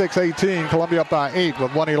 26-18, Columbia up by 8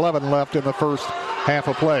 with 1:11 left in the first half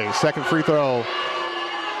of play. Second free throw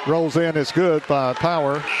rolls in, it's good by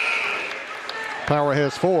Power. Power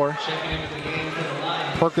has 4.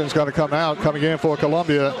 Perkins got to come out. Coming in for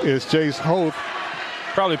Columbia is Jace Hoth.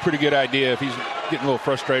 Probably a pretty good idea if he's getting a little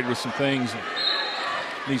frustrated with some things.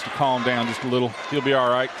 Needs to calm down just a little. He'll be all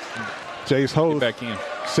right. Jace Hoth, back in.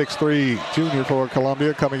 6'3" junior for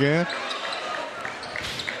Columbia coming in.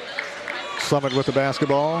 Summit with the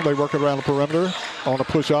basketball. They work around the perimeter on a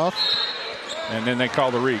push-off. And then they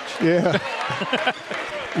call the reach. Yeah.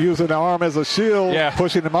 Using the arm as a shield,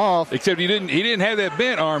 pushing him off. Except he didn't have that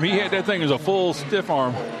bent arm. He had that thing as a full stiff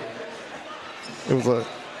arm. It was a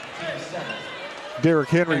Derrick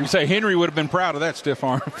Henry. You say Henry would have been proud of that stiff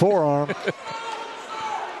arm. Forearm.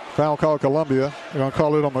 Foul call Columbia. They're going to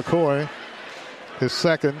call it on McCoy. His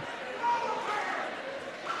second.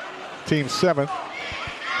 Team 7th.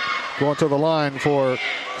 Going to the line for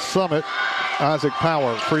Summit. Isaac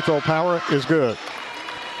Power. Free throw Power is good.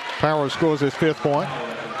 Power scores his 5th point.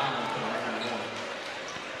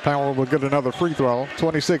 Power will get another free throw.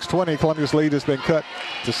 26-20. Columbia's lead has been cut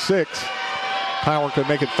to 6. Power could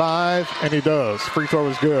make it 5, and he does. Free throw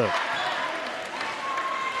is good.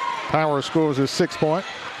 Power scores his 6th point.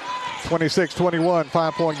 26-21,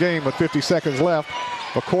 5-point game with 50 seconds left.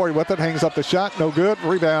 McCoy with it, hangs up the shot, no good.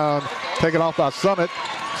 Rebound taken off by Summit.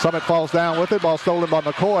 Summit falls down with it. Ball stolen by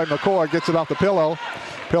McCoy. McCoy gets it off the pillow.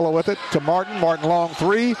 Pillow with it to Martin. Martin long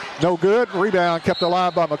 3, no good. Rebound kept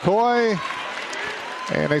alive by McCoy.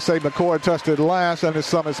 And they say McCoy touched it last, and it's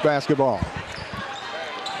Summit's basketball.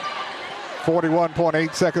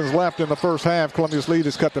 41.8 seconds left in the first half. Columbia's lead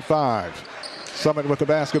is cut to 5. Summit with the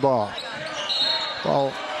basketball.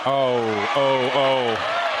 Ball.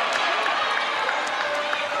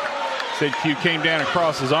 Said Q came down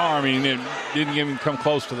across his arm and didn't even come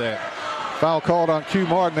close to that. Foul called on Q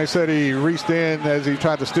Martin. They said he reached in as he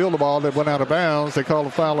tried to steal the ball that went out of bounds. They called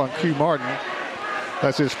a foul on Q Martin.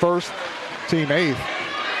 That's his first, team 8th.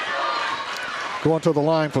 Going to the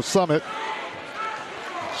line for Summit.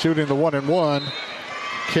 Shooting the 1-and-1,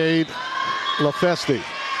 Cade LaFesti.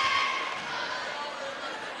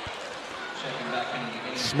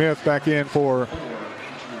 Smith back in for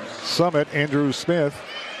Summit. Andrew Smith.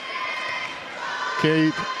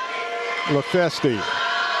 Cade LaFesti.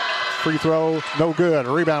 Free throw, no good.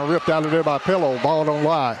 Rebound ripped out of there by Pillow. Ball don't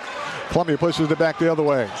lie. Columbia pushes it back the other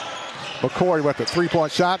way. McCoy with the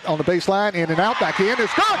 3-point shot on the baseline. In and out, back in.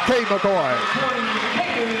 It's good, Cade McCoy.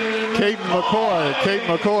 Caden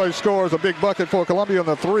McCoy scores a big bucket for Columbia on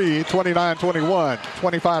the 3, 29-21.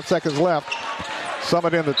 25 seconds left.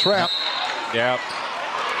 Summit in the trap. Yeah.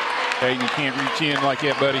 Caden, you can't reach in like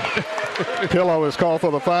that, buddy. Pillow is called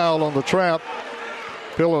for the foul on the trap.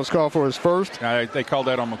 Pillows called for his first. They called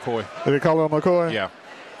that on McCoy. Did they call it on McCoy? Yeah.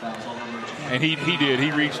 And he did.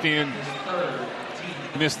 He reached in,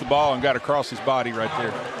 missed the ball, and got across his body right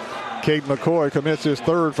there. Caden McCoy commits his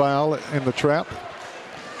third foul in the trap.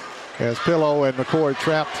 As Pillow and McCoy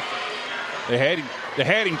trapped. They had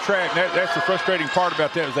him trapped. That's the frustrating part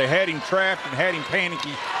about that, is they had him trapped and had him panicky,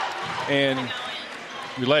 and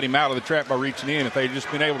we let him out of the trap by reaching in. If they had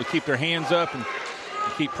just been able to keep their hands up and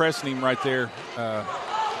keep pressing him right there, I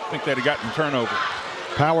think they'd have gotten turnover.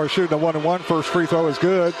 Power shooting a 1-1. First free throw is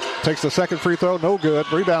good. Takes the second free throw, no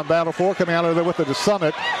good. Rebound battle for coming out of there with it to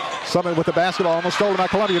Summit. Summit with the basketball, almost stolen by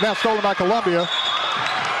Columbia. Now stolen by Columbia.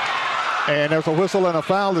 And there's a whistle and a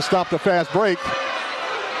foul to stop the fast break.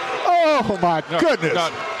 Oh, my goodness.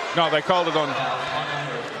 No, they called it on.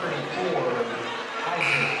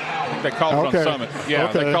 They called it on Summit.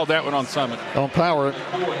 Yeah, they called that one on Summit. On Power.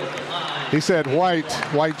 He said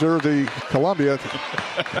white jersey, Columbia.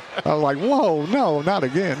 I was like, whoa, no, not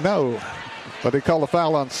again, no. But they called a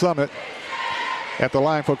foul on Summit. At the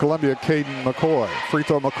line for Columbia, Caden McCoy. Free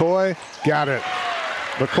throw, McCoy, got it.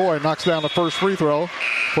 McCoy knocks down the first free throw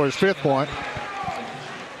for his 5th point.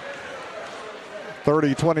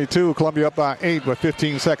 30-22, Columbia up by 8 with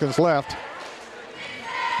 15 seconds left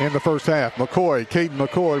in the first half. McCoy, Caden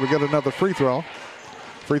McCoy, we get another free throw.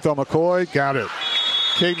 Free throw, McCoy, got it.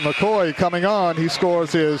 Caden McCoy coming on. He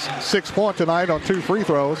scores his 6th point tonight on 2 free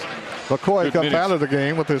throws. McCoy comes out of the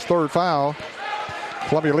game with his 3rd foul.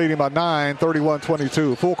 Columbia leading by 9,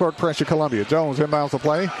 31-22. Full court pressure, Columbia. Jones inbounds the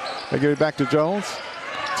play. They give it back to Jones.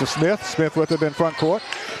 To Smith. Smith with it in front court.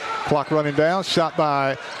 Clock running down. Shot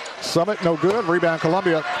by Summit. No good. Rebound,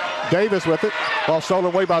 Columbia. Davis with it. Ball stolen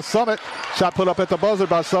away by Summit. Shot put up at the buzzer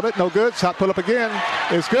by Summit. No good. Shot put up again.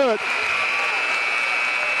 It's good.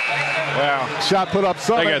 Wow. Shot put up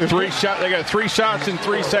Summit. They got 3 shots in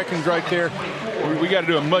 3 seconds right there. We got to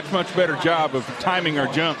do a much better job of timing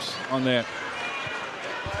our jumps on that.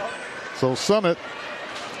 So Summit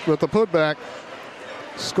with the putback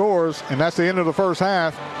scores, and that's the end of the first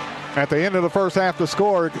half. At the end of the first half, the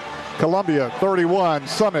score, Columbia 31,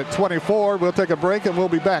 Summit 24. We'll take a break, and we'll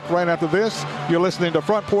be back right after this. You're listening to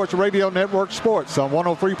Front Porch Radio Network Sports on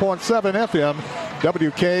 103.7 FM,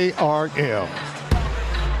 WKRM.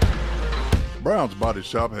 Brown's Body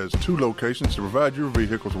Shop has 2 locations to provide your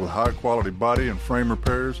vehicles with high-quality body and frame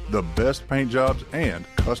repairs, the best paint jobs, and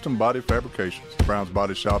custom body fabrications. Brown's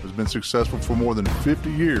Body Shop has been successful for more than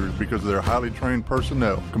 50 years because of their highly trained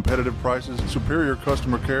personnel, competitive prices, superior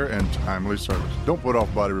customer care, and timely service. Don't put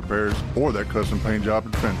off body repairs or that custom paint job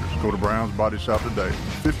at Fenders. Go to Brown's Body Shop today.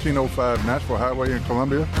 1505 Nashville Highway in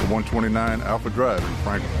Columbia, to 129 Alpha Drive in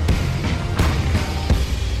Franklin.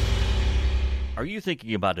 Are you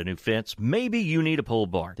thinking about a new fence? Maybe you need a pole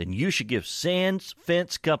barn. Then you should give Sands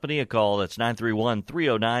Fence Company a call. That's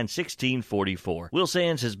 931-309-1644. Will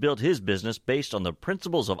Sands has built his business based on the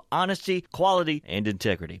principles of honesty, quality, and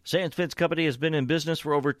integrity. Sands Fence Company has been in business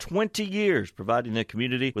for over 20 years, providing the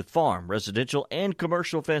community with farm, residential, and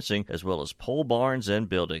commercial fencing, as well as pole barns and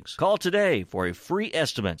buildings. Call today for a free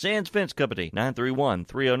estimate. Sands Fence Company,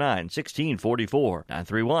 931-309-1644.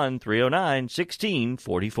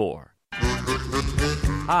 931-309-1644.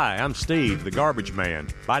 Hi, I'm Steve, the garbage man.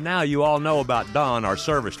 By now you all know about Don, our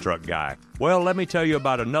service truck guy. Well, let me tell you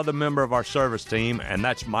about another member of our service team, and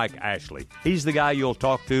that's Mike Ashley. He's the guy you'll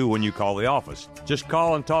talk to when you call the office. Just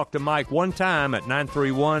call and talk to Mike one time at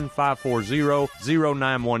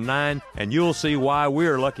 931-540-0919, and you'll see why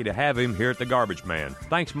we're lucky to have him here at the Garbage Man.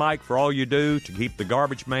 Thanks, Mike, for all you do to keep the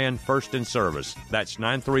Garbage Man first in service. That's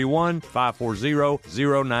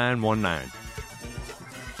 931-540-0919.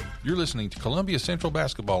 You're listening to Columbia Central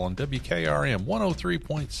Basketball on WKRM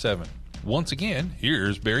 103.7. Once again,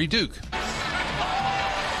 here's Barry Duke.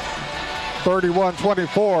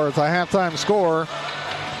 31-24 is a halftime score.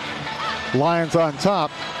 Lions on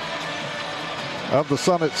top of the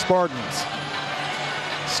Summit Spartans.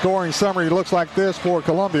 Scoring summary looks like this for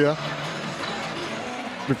Columbia.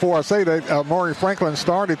 Before I say that, Maury Franklin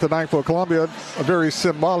started tonight for Columbia. A very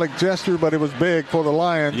symbolic gesture, but it was big for the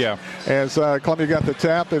Lions. Yeah. As Columbia got the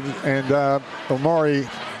tap, and Maury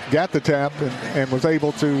got the tap and was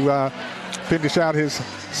able to finish out his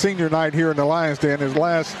senior night here in the Lions Den, his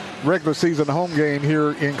last regular season home game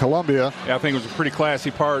here in Columbia. Yeah, I think it was a pretty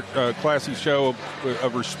classy show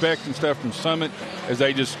of respect and stuff from Summit, as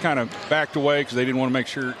they just kind of backed away because they didn't want to make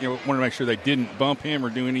sure they didn't bump him or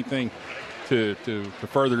do anything to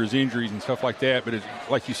further his injuries and stuff like that. But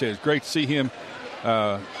like you said, it's great to see him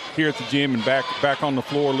here at the gym and back on the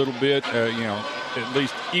floor a little bit. At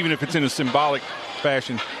least even if it's in a symbolic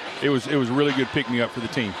fashion, it was a really good pick-me-up for the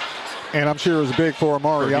team. And I'm sure it was big for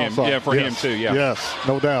Amari also. Yeah, for him too, yeah. Yes,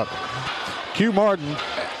 no doubt. Q Martin,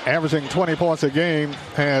 averaging 20 points a game,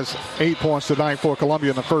 has 8 points tonight for Columbia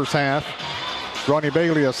in the first half. Ronnie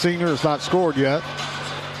Bailey, a senior, has not scored yet.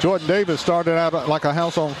 Jordan Davis started out like a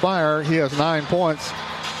house on fire. He has 9 points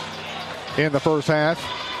in the first half.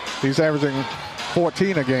 He's averaging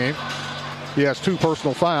 14 a game. He has 2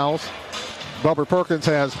 personal fouls. Bubba Perkins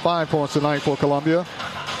has 5 points tonight for Columbia.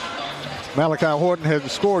 Malachi Horton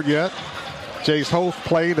hasn't scored yet. Jace Hoth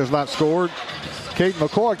played, has not scored. Kate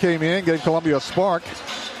McCoy came in, gave Columbia a spark.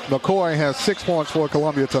 McCoy has 6 points for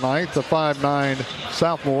Columbia tonight, the 5'9"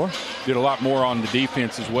 sophomore. Did a lot more on the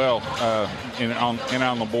defense as well, and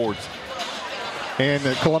on the boards. And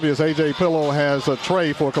Columbia's A.J. Pillow has a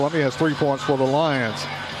tray for Columbia, has 3 points for the Lions.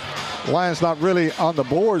 Lions not really on the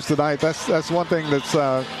boards tonight. That's one thing that's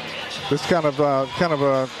kind of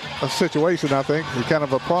a situation, I think. It's kind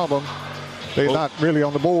of a problem. They're not really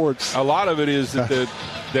on the boards. A lot of it is that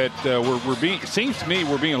we're being. It seems to me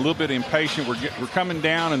we're being a little bit impatient. We're coming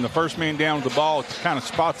down, and the first man down with the ball kind of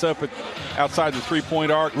spots up outside the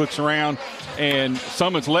 3-point arc, looks around, and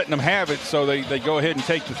Summit's letting them have it. So they go ahead and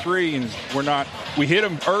take the three, and we're not. We hit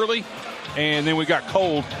them early, and then we got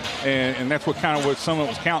cold, and that's what Summit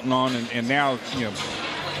was counting on. And now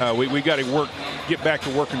we got to get back to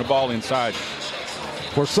working the ball inside.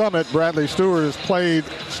 For Summit, Bradley Stewart has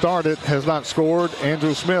started, has not scored.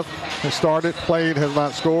 Andrew Smith has started, played, has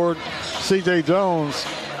not scored. C.J. Jones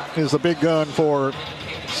is the big gun for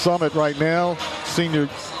Summit right now. Senior,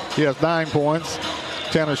 he has 9 points.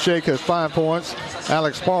 Tanner Shake has 5 points.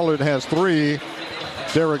 Alex Pollard has 3.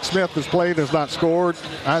 Derek Smith has played, has not scored.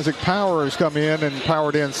 Isaac Power has come in and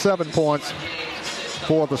powered in 7 points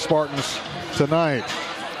for the Spartans tonight.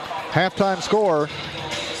 Halftime score.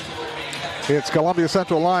 It's Columbia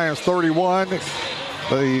Central Lions 31,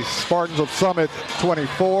 the Spartans of Summit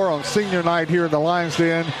 24 on senior night here in the Lions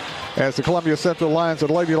Den as the Columbia Central Lions and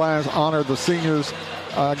Lady Lions honor the seniors,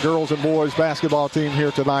 girls and boys basketball team here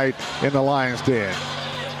tonight in the Lions Den.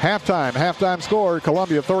 Halftime score,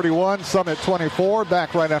 Columbia 31, Summit 24.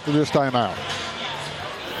 Back right after this timeout.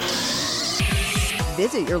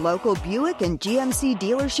 Visit your local Buick and GMC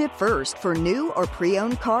dealership first for new or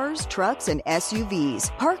pre-owned cars, trucks, and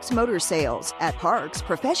SUVs. Parks Motor Sales. At Parks,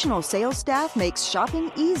 professional sales staff makes shopping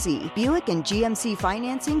easy. Buick and GMC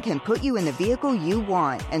financing can put you in the vehicle you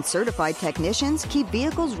want, and certified technicians keep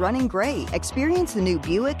vehicles running great. Experience the new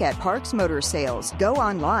Buick at Parks Motor Sales. Go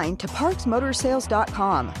online to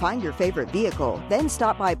parksmotorsales.com. Find your favorite vehicle. Then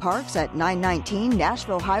stop by Parks at 919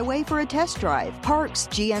 Nashville Highway for a test drive. Parks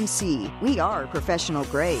GMC. We are professional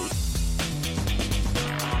grade.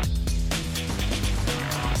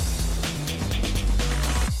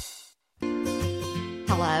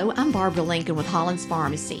 Hello, I'm Barbara Lincoln with Hollins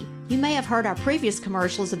Pharmacy. You may have heard our previous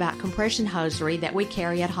commercials about compression hosiery that we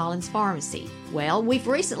carry at Hollins Pharmacy. Well, we've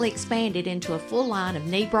recently expanded into a full line of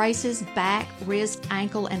knee braces, back, wrist,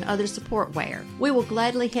 ankle, and other support wear. We will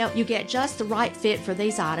gladly help you get just the right fit for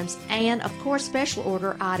these items and, of course, special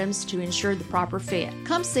order items to ensure the proper fit.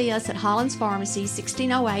 Come see us at Hollins Pharmacy,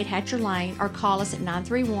 1608 Hatcher Lane, or call us at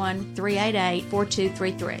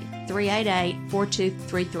 931-388-4233.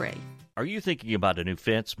 388-4233. Are you thinking about a new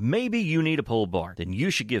fence? Maybe you need a pole barn. Then you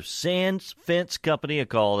should give Sands Fence Company a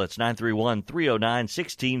call. That's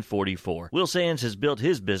 931-309-1644. Will Sands has built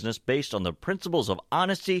his business based on the principles of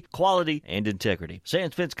honesty, quality, and integrity.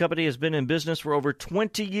 Sands Fence Company has been in business for over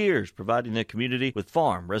 20 years, providing the community with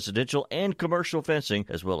farm, residential, and commercial fencing,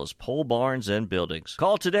 as well as pole barns and buildings.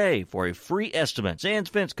 Call today for a free estimate. Sands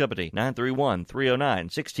Fence Company,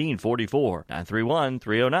 931-309-1644.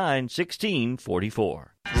 931-309-1644.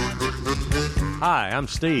 Hi, I'm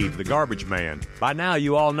Steve, the garbage man. By now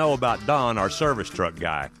you all know about Don, our service truck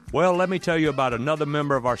guy. Well, let me tell you about another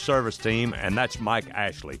member of our service team, and that's Mike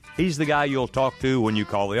Ashley. He's the guy you'll talk to when you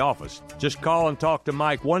call the office. Just call and talk to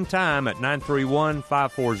Mike one time at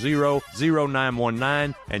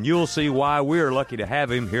 931-540-0919, and you'll see why we're lucky to have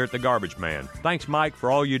him here at the Garbage Man. Thanks, Mike, for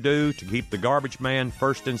all you do to keep the Garbage Man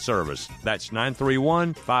first in service. That's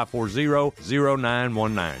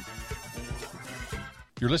 931-540-0919.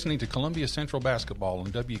 You're listening to Columbia Central Basketball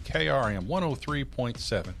on WKRM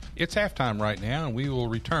 103.7. It's halftime right now, and we will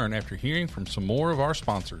return after hearing from some more of our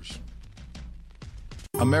sponsors.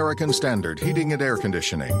 American Standard Heating and Air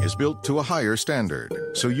Conditioning is built to a higher standard,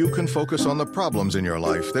 so you can focus on the problems in your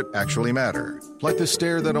life that actually matter, like the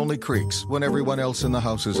stair that only creaks when everyone else in the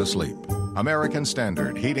house is asleep. American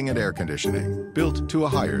Standard Heating and Air Conditioning, built to a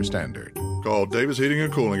higher standard. Call Davis Heating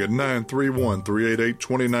and Cooling at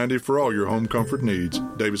 931-388-2090 for all your home comfort needs.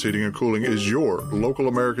 Davis Heating and Cooling is your local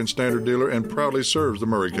American Standard dealer and proudly serves the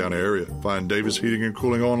Murray County area. Find Davis Heating and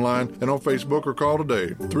Cooling online and on Facebook or call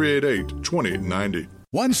today, 388-2090.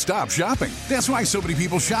 One-stop shopping. That's why so many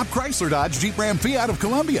people shop Chrysler, Dodge, Jeep, Ram, Fiat of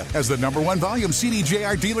Columbia. As the #1 volume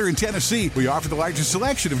CDJR dealer in Tennessee, we offer the largest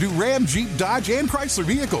selection of new Ram, Jeep, Dodge, and Chrysler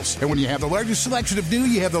vehicles. And when you have the largest selection of new,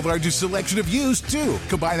 you have the largest selection of used, too.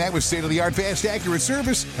 Combine that with state-of-the-art, fast, accurate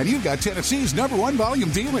service, and you've got Tennessee's #1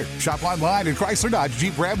 volume dealer. Shop online at Chrysler, Dodge,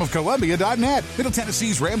 Jeep, Ram of Columbia.net. Middle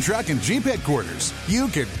Tennessee's Ram Truck and Jeep headquarters. You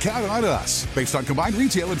can count on us. Based on combined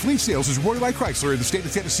retail and fleet sales as awarded by Chrysler in the state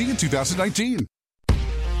of Tennessee in 2019.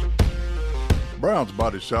 Brown's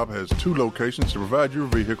Body Shop has 2 locations to provide your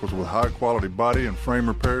vehicles with high-quality body and frame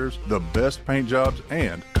repairs, the best paint jobs,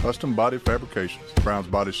 and custom body fabrications. Brown's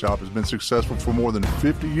Body Shop has been successful for more than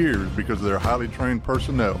 50 years because of their highly trained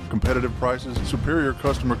personnel, competitive prices, superior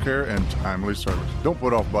customer care, and timely service. Don't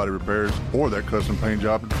put off body repairs or that custom paint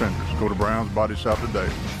job at Fenders. Go to Brown's Body Shop today,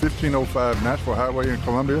 1505 Nashville Highway in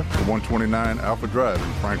Columbia, or 129 Alpha Drive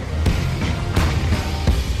in Franklin.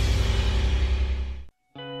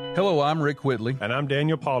 Hello, I'm Rick Whitley. And I'm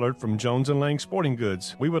Daniel Pollard from Jones & Lang Sporting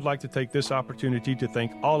Goods. We would like to take this opportunity to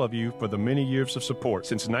thank all of you for the many years of support.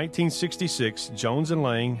 Since 1966, Jones &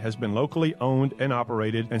 Lang has been locally owned and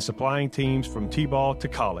operated and supplying teams from T-ball to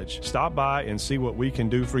college. Stop by and see what we can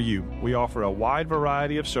do for you. We offer a wide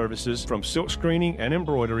variety of services from silk screening and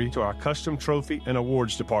embroidery to our custom trophy and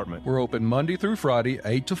awards department. We're open Monday through Friday,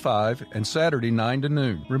 8 to 5, and Saturday, 9 to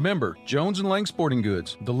noon. Remember, Jones & Lang Sporting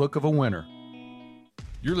Goods, the look of a winner.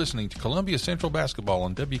 You're listening to Columbia Central Basketball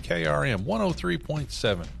on WKRM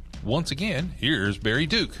 103.7. Once again, here's Barry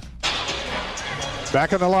Duke.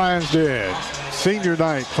 Back in the Lions Den. Senior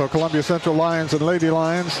night for Columbia Central Lions and Lady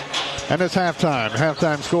Lions. And it's halftime.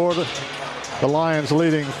 Halftime score, the Lions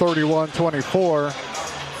leading 31-24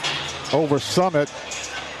 over Summit.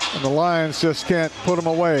 And the Lions just can't put them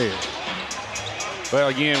away. Well,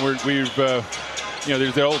 again, we've there's the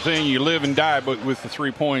old thing, you live and die but with the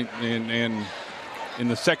 3-point, and in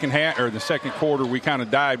the second half or the second quarter, we kind of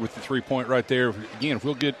died with the 3-point right there. Again, if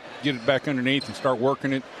we'll get it back underneath and start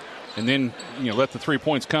working it, and then let the 3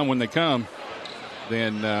 points come when they come,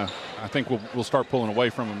 then I think we'll start pulling away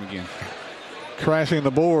from them again. Crashing the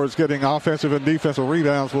boards, getting offensive and defensive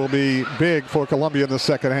rebounds will be big for Columbia in the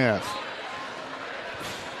second half.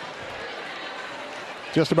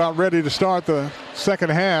 Just about ready to start the second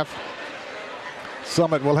half.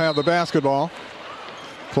 Summit will have the basketball.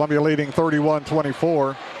 Columbia leading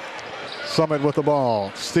 31-24. Summit with the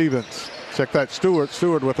ball. Stevens. Check that. Stewart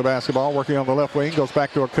with the basketball. Working on the left wing. Goes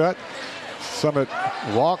back to a cut. Summit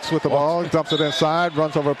walks with the ball. Dumps it inside.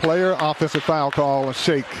 Runs over a player. Offensive foul call. A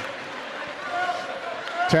Shake.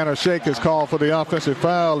 Tanner Shake is called for the offensive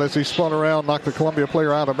foul as he spun around, knocked the Columbia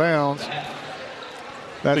player out of bounds.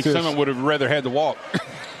 I think Summit would have rather had the walk.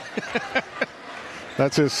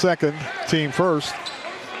 That's his second, team first.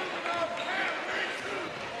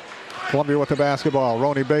 Columbia with the basketball.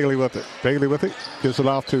 Ronnie Bailey with it. Bailey with it. Gives it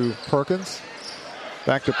off to Perkins.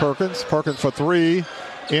 Back to Perkins. Perkins for 3.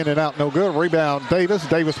 In and out, no good. Rebound, Davis.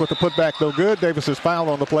 Davis with the putback, no good. Davis is fouled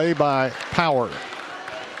on the play by Power.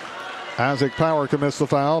 Isaac Power commits the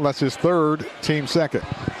foul. That's his third, team second.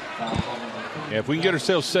 Yeah, if we can get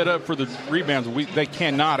ourselves set up for the rebounds, they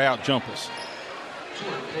cannot out-jump us.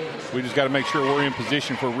 We just got to make sure we're in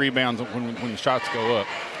position for rebounds when the shots go up.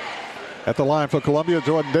 At the line for Columbia,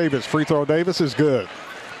 Jordan Davis. Free throw Davis is good.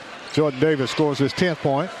 Jordan Davis scores his 10th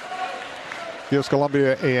point. Gives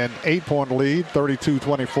Columbia an 8-point lead,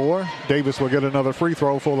 32-24. Davis will get another free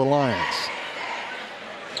throw for the Lions.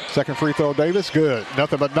 Second free throw, Davis, good.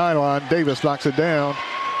 Nothing but nylon. Davis knocks it down.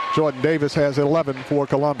 Jordan Davis has 11 for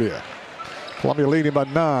Columbia. Columbia leading by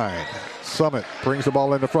 9. Summit brings the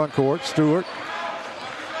ball into front court. Stewart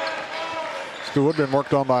been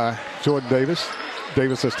worked on by Jordan Davis.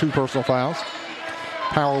 Davis has 2 personal fouls.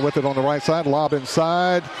 Power with it on the right side. Lob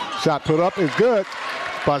inside. Shot put up is good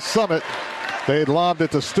by Summit. They had lobbed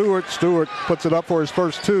it to Stewart. Stewart puts it up for his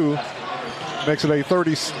first 2. Makes it a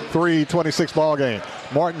 33-26 ball game.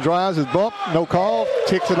 Martin drives his bump. No call.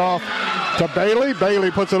 Kicks it off to Bailey.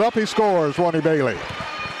 Bailey puts it up. He scores. Ronnie Bailey.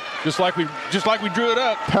 Just like we drew it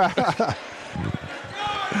up.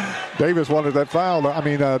 Davis wanted that foul.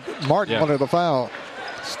 Martin wanted the foul.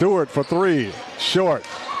 Stewart for 3. Short.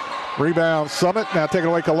 Rebound Summit. Now taken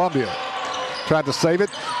away Columbia. Tried to save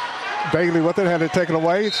it. Bailey with it. Had it taken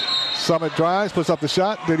away. Summit drives. Puts up the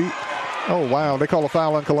shot. Did he? Oh, wow. They call a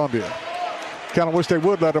foul on Columbia. Kind of wish they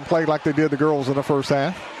would let them play like they did the girls in the first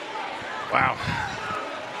half. Wow.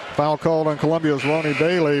 Foul called on Columbia's Ronnie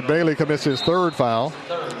Bailey. Bailey commits his third foul.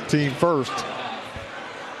 Team first.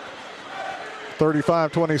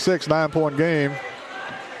 35-26, 9-point game.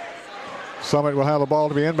 Summit will have the ball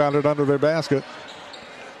to be inbounded under their basket.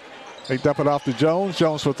 They dump it off to Jones.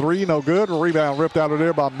 Jones for three, no good. Rebound ripped out of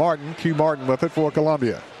there by Martin. Q Martin with it for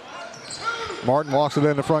Columbia. Martin walks it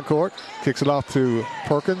in the front court. Kicks it off to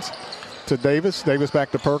Perkins. To Davis. Davis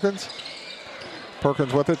back to Perkins.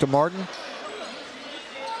 Perkins with it to Martin.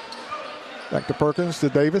 Back to Perkins, to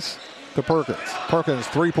Davis, to Perkins. Perkins,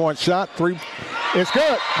 three-point shot. It's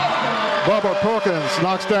good. Bubba Perkins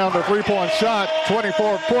knocks down the three-point shot.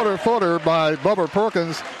 24-footer by Bubba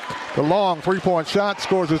Perkins. The long three-point shot,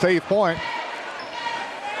 scores his 8th point.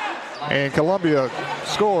 And Columbia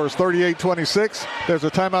scores 38-26. There's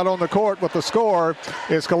a timeout on the court, but the score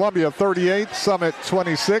is Columbia 38, Summit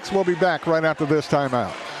 26. We'll be back right after this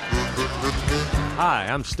timeout. Hi,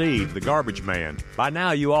 I'm Steve, the garbage man. By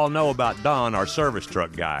now you all know about Don, our service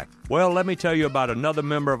truck guy. Well, let me tell you about another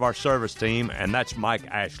member of our service team, and that's Mike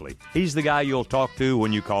Ashley. He's the guy you'll talk to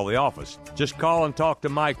when you call the office. Just call and talk to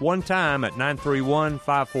Mike one time at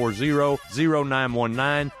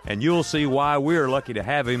 931-540-0919, and you'll see why we're lucky to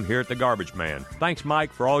have him here at the Garbage Man. Thanks,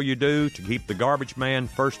 Mike, for all you do to keep the Garbage Man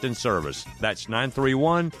first in service. That's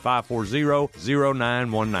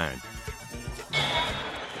 931-540-0919.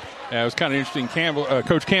 Yeah, it was kind of interesting.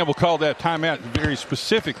 Coach Campbell called that timeout very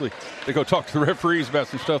specifically to go talk to the referees about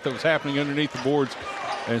some stuff that was happening underneath the boards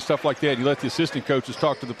and stuff like that. You let the assistant coaches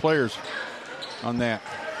talk to the players on that.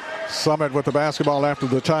 Summit with the basketball after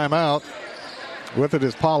the timeout. With it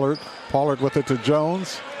is Pollard. Pollard with it to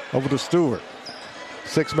Jones. Over to Stewart.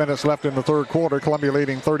 6 minutes left in the third quarter. Columbia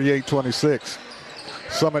leading 38-26.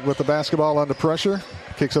 Summit with the basketball under pressure.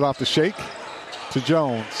 Kicks it off to Shake. To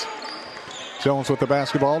Jones. Jones with the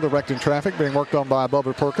basketball, directing traffic, being worked on by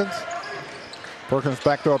Bubba Perkins. Perkins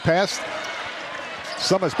backdoor pass.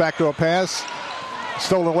 Summit's backdoor pass.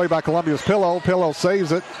 Stolen away by Columbia's Pillow. Pillow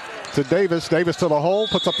saves it to Davis. Davis to the hole,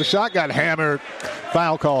 puts up the shot, got hammered.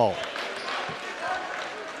 Foul call.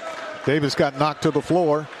 Davis got knocked to the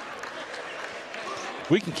floor.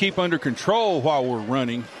 We can keep under control while we're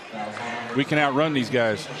running. We can outrun these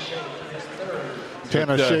guys.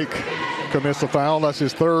 Tanner Shake commits a foul. That's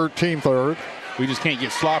his third, team third. We just can't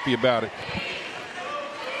get sloppy about it.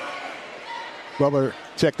 Bubba,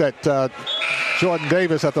 check that. Jordan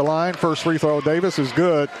Davis at the line. First free throw, Davis is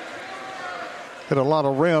good. Hit a lot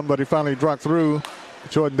of rim, but he finally dropped through.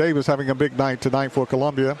 Jordan Davis having a big night tonight for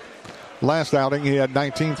Columbia. Last outing, he had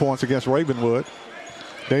 19 points against Ravenwood.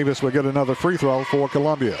 Davis will get another free throw for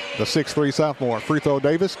Columbia. The 6'3 sophomore. Free throw,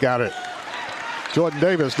 Davis, got it. Jordan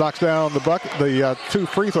Davis knocks down the two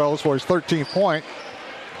free throws for his 13th point.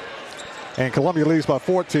 And Columbia leads by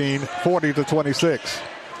 14, 40-26.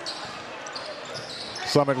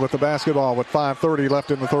 Summit with the basketball with 5:30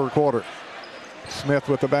 left in the third quarter. Smith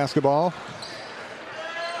with the basketball.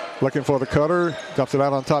 Looking for the cutter. Dumps it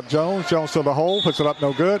out on top Jones. Jones to the hole. Puts it up,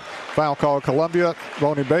 no good. Foul call Columbia.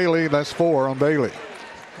 Ronnie Bailey. That's 4 on Bailey.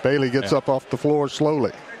 Bailey gets up off the floor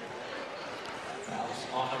slowly.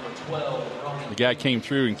 The guy came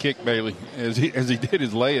through and kicked Bailey as he did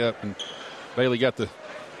his layup, and Bailey got the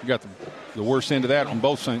worst end of that on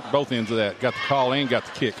both ends of that. Got the call and got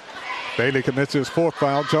the kick. Bailey commits his 4th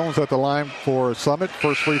foul. Jones at the line for Summit.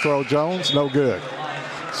 First free throw, Jones, no good.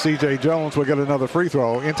 C.J. Jones will get another free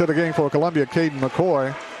throw. Into the game for Columbia, Caden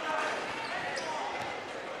McCoy.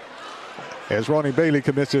 As Ronnie Bailey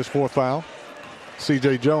commits his 4th foul.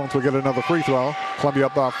 C.J. Jones will get another free throw. Columbia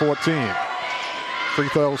up by 14. Free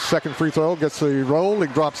throw, second free throw, gets the roll, he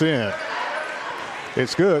drops in.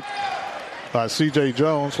 It's good by C.J.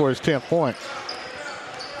 Jones for his 10th point.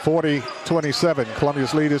 40-27.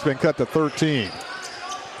 Columbia's lead has been cut to 13.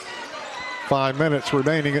 5 minutes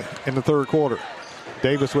remaining in the third quarter.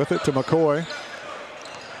 Davis with it to McCoy.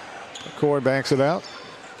 McCoy banks it out.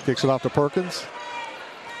 Kicks it off to Perkins.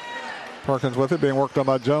 Perkins with it, being worked on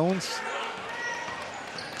by Jones.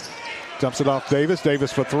 Dumps it off Davis.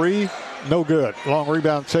 Davis for 3. No good. Long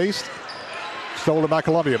rebound chased. Stolen by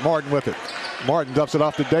Columbia. Martin with it. Martin dumps it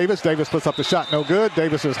off to Davis. Davis puts up the shot. No good.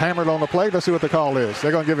 Davis is hammered on the play. Let's see what the call is.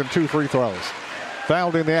 They're going to give him 2 free throws.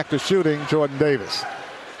 Fouled in the act of shooting, Jordan Davis.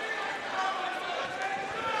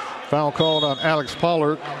 Foul called on Alex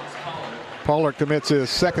Pollard. Pollard commits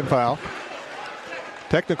his 2nd foul.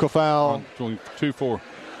 Technical foul. 2 for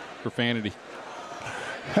profanity.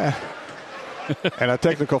 And a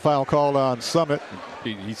technical foul called on Summit.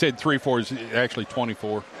 He said 3-4 is actually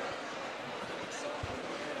 24.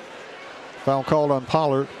 Foul called on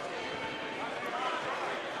Pollard.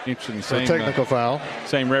 Interesting. Same technical foul.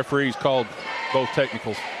 Same referees called both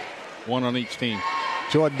technicals. One on each team.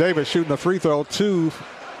 Jordan Davis shooting a free throw, 2.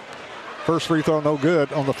 First free throw, no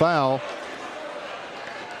good on the foul.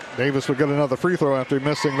 Davis would get another free throw after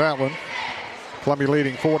missing that one. Columbia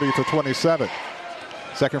leading 40-27.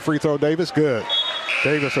 Second free throw, Davis, good.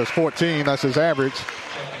 Davis has 14, that's his average.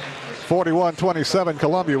 41-27,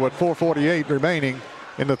 Columbia with 4:48 remaining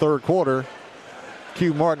in the third quarter.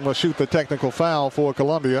 Q Martin will shoot the technical foul for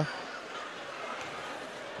Columbia.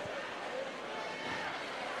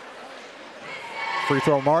 Free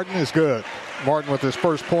throw, Martin, is good. Martin with his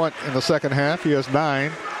first point in the second half. He has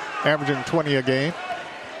 9, averaging 20 a game.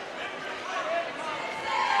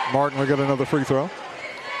 Martin will get another free throw.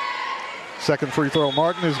 Second free throw,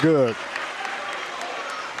 Martin, is good.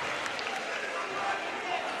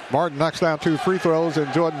 Martin knocks down 2 free throws,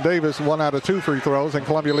 and Jordan Davis 1 out of 2 free throws, and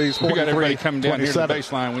Columbia leads 43-27. We got everybody coming down here to the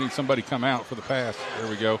baseline. We need somebody to come out for the pass. There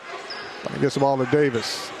we go. Let me get the ball to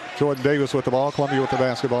Davis. Jordan Davis with the ball. Columbia with the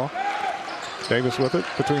basketball. Davis with it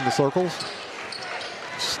between the circles.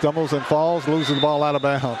 Stumbles and falls, loses the ball out of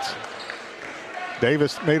bounds.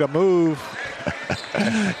 Davis made a move.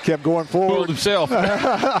 Kept going forward. Fooled himself.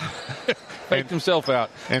 Faked himself out.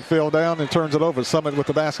 And fell down and turns it over. Summit with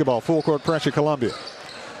the basketball. Full court pressure, Columbia.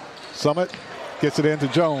 Summit gets it into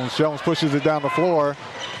Jones. Jones pushes it down the floor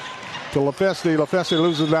to LaFeste. LaFeste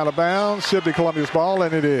loses it out of bounds. Should be Columbia's ball,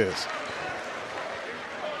 and it is.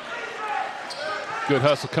 Good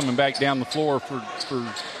hustle coming back down the floor for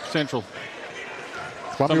Central.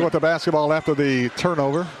 Columbia with the basketball after the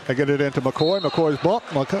turnover. They get it into McCoy. McCoy's bumped.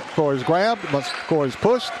 McCoy's grabbed. McCoy's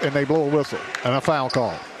pushed, and they blow a whistle and a foul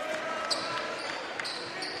call.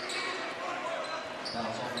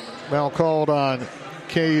 Foul called on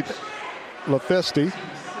Cade LaFeste.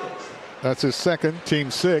 That's his second,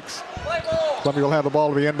 team 6. Columbia will have the ball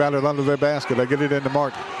to be inbounded under their basket. They get it into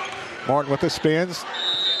Martin. Martin with the spins.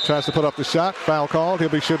 Tries to put up the shot. Foul called. He'll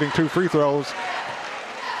be shooting 2 free throws.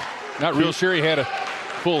 Not real sure he had a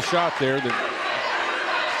full shot there.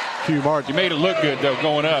 Q Martin. He made it look good, though,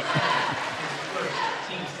 going up.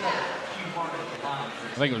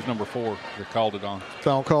 I think it was number 4 that called it on.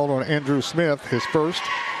 Foul called on Andrew Smith, his first.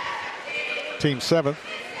 Team 7.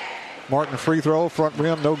 Martin free throw, front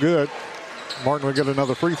rim, no good. Martin will get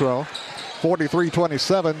another free throw.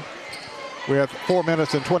 43-27. We have 4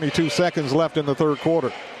 minutes and 22 seconds left in the third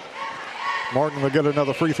quarter. Martin will get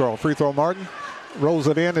another free throw. Free throw, Martin. Rolls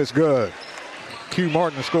it in, it's good. Q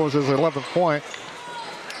Martin scores his 11th point.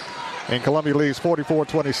 And Columbia leads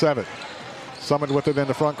 44-27. Summit with it in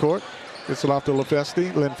the front court. Gets it off to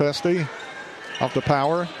Linfesti. Off to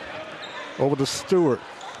Power. Over to Stewart.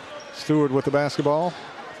 Stewart with the basketball.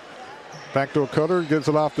 Backdoor cutter, gives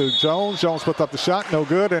it off to Jones. Jones puts up the shot, no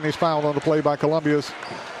good, and he's fouled on the play by Columbia's.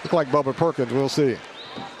 Look like Bubba Perkins, we'll see.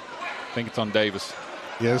 I think it's on Davis.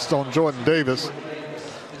 Yeah, it's on Jordan Davis.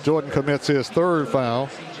 Jordan commits his 3rd foul,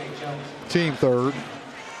 team 3rd.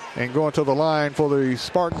 And going to the line for the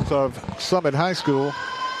Spartans of Summit High School,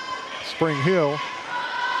 Spring Hill,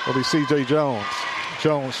 will be C.J. Jones.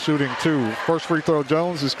 Jones shooting 2. First free throw,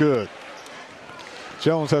 Jones, is good.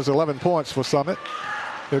 Jones has 11 points for Summit.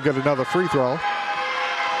 He'll get another free throw.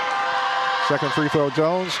 Second free throw,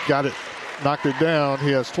 Jones. Got it. Knocked it down. He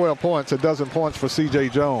has 12 points, a dozen points for C.J.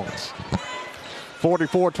 Jones.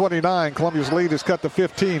 44-29. Columbia's lead is cut to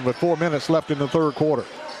 15 with 4 minutes left in the third quarter.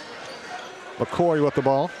 McCoy with the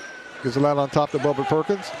ball. Gives it out on top to Bubba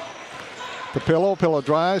Perkins. To Pillow. Pillow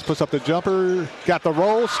drives, puts up the jumper. Got the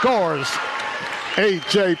roll, scores.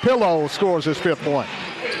 A.J. Pillow scores his 5th point.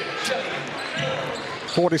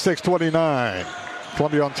 46-29.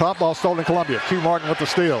 Columbia on top, ball stolen Columbia. Q Martin with the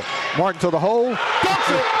steal. Martin to the hole, dumps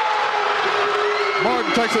it.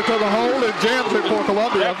 Martin takes it to the hole and jams it for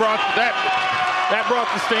Columbia. That brought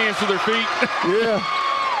the stands to their feet. Yeah.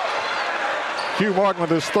 Q Martin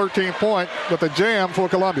with his 13th point with a jam for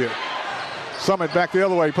Columbia. Summit back the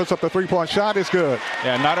other way, puts up the 3-point shot, it's good.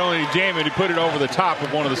 Yeah, not only did he jam it, he put it over the top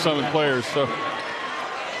of one of the Summit players. So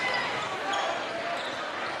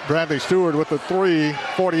Bradley Stewart with the 3,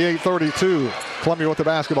 48-32. Columbia with the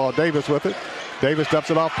basketball. Davis with it. Davis dumps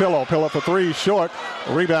it off Pillow. Pillow for 3, short.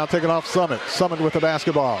 Rebound taken off Summit. Summit with the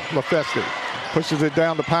basketball. LaFeste pushes it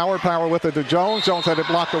down to Power. Power with it to Jones. Jones had it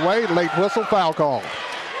blocked away. Late whistle. Foul call.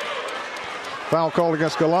 Foul call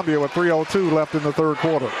against Columbia with 3:02 left in the third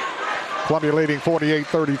quarter. Columbia leading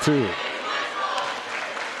 48-32.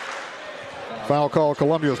 Foul call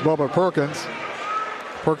Columbia's Bubba Perkins.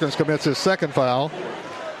 Perkins commits his 2nd foul.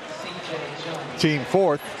 Team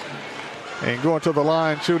 4th. And going to the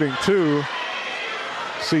line, shooting 2,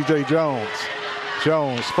 C.J. Jones.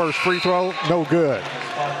 Jones, first free throw, no good.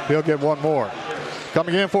 He'll get 1 more.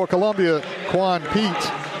 Coming in for Columbia, Quan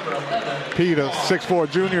Pete. Pete, a 6'4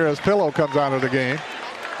 junior, as Pillow comes out of the game.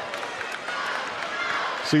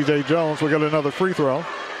 C.J. Jones will get another free throw.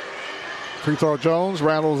 Free throw Jones,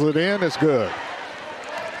 rattles it in. It's good.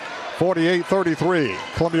 48-33.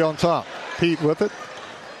 Columbia on top. Pete with it.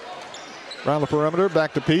 Around the perimeter.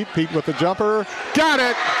 Back to Pete. Pete with the jumper. Got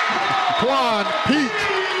it! Quan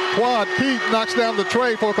Pete knocks down the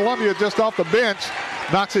tray for Columbia just off the bench.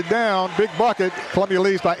 Knocks it down. Big bucket. Columbia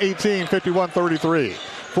leads by 18, 51-33.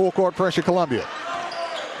 Full court pressure, Columbia.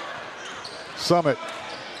 Summit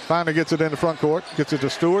finally gets it in the front court. Gets it to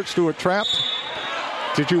Stewart. Stewart trapped.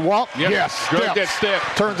 Did you walk? Yep. Yes. Drug that step.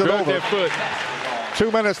 Turns it Drug over. that foot.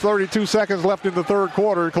 2 minutes, 32 seconds left in the third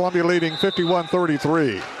quarter. Columbia leading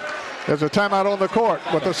 51-33. There's a timeout on the court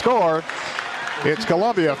with the score. It's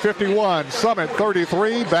Columbia 51, Summit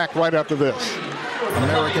 33. Back right after this.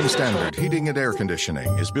 American Standard Heating and Air Conditioning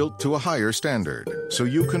is built to a higher standard, so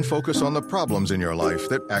you can focus on the problems in your life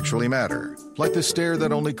that actually matter, like the stair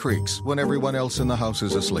that only creaks when everyone else in the house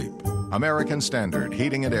is asleep. American Standard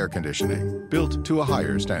Heating and Air Conditioning, built to a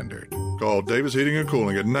higher standard. Call Davis Heating and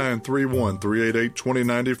Cooling at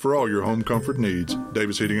 931-388-2090 for all your home comfort needs.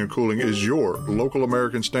 Davis Heating and Cooling is your local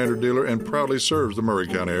American Standard dealer and proudly serves the Murray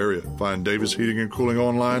County area. Find Davis Heating and Cooling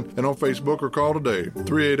online and on Facebook or call today,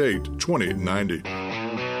 388-2090.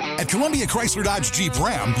 At Columbia Chrysler Dodge Jeep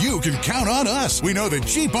Ram, you can count on us. We know that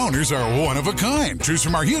Jeep owners are one of a kind. Choose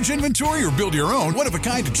from our huge inventory or build your own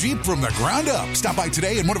one-of-a-kind Jeep from the ground up. Stop by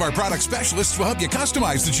today and one of our product specialists will help you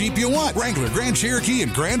customize the Jeep you want. Wrangler, Grand Cherokee,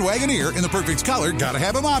 and Grand Wagoneer in the perfect color. Gotta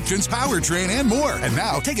have them options, powertrain, and more. And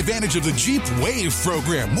now, take advantage of the Jeep Wave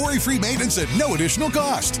program. Worry-free maintenance at no additional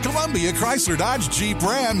cost. Columbia Chrysler Dodge Jeep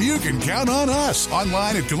Ram, you can count on us.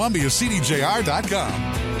 Online at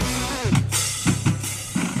ColumbiaCDJR.com.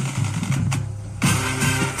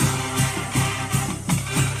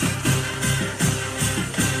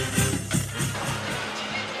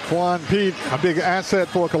 Quan Pete, a big asset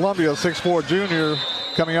for Columbia, 6'4" junior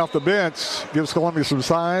coming off the bench, gives Columbia some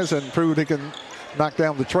size and proved he can knock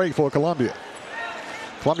down the tray for Columbia.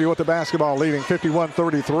 Columbia with the basketball leading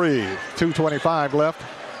 51-33, 2:25 left.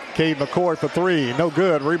 Cade McCoy for three, no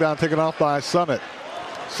good. Rebound taken off by Summit.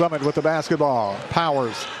 Summit with the basketball.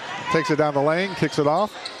 Powers takes it down the lane, kicks it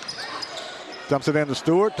off. Dumps it in to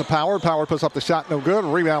Stewart, to Power. Power puts up the shot, no good.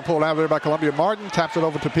 Rebound pulled out of there by Columbia. Martin taps it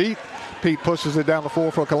over to Pete. Pete pushes it down the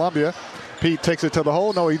floor for Columbia. Pete takes it to the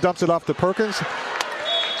hole. No, he dumps it off to Perkins.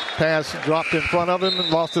 Pass dropped in front of him and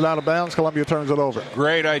lost it out of bounds. Columbia turns it over.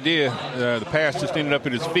 Great idea. The pass just ended up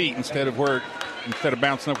at his feet instead of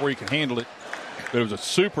bouncing up where he could handle it. But it was a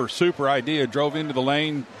super idea. Drove into the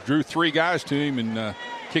lane, drew three guys to him, and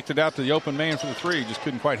kicked it out to the open man for the three. Just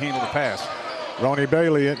couldn't quite handle the pass. Ronnie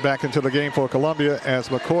Bailey back into the game for Columbia as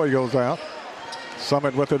McCoy goes out.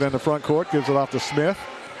 Summit with it in the front court, gives it off to Smith.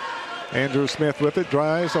 Andrew Smith with it,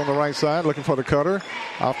 drives on the right side, looking for the cutter.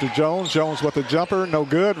 Off to Jones. Jones with the jumper, no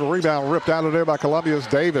good. Rebound ripped out of there by Columbia's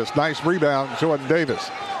Davis. Nice rebound, Jordan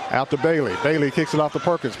Davis. Out to Bailey. Bailey kicks it off to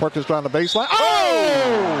Perkins. Perkins down the baseline.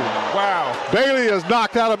 Oh! Wow. Bailey is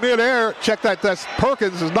knocked out of midair. Check that. That's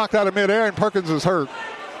Perkins is knocked out of midair, and Perkins is hurt.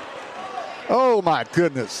 Oh, my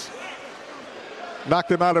goodness.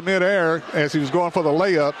 Knocked him out of midair as he was going for the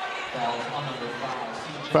layup.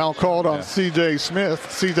 Foul called on C.J.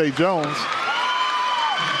 Jones.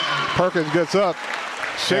 Perkins gets up,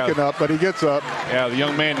 shaken up, but he gets up. Yeah, the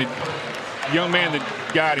young man that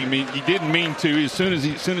got him, he didn't mean to. As soon as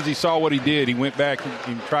he saw what he did, he went back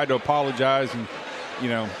and tried to apologize, and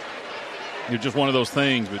it was just one of those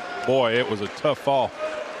things. But boy, it was a tough fall.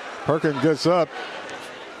 Perkins gets up.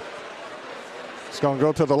 It's going to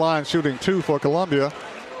go to the line, shooting two for Columbia.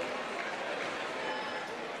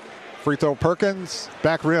 Free throw Perkins,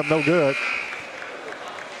 back rim, no good.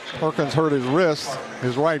 Perkins hurt his wrist,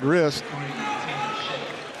 his right wrist.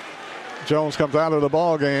 Jones comes out of the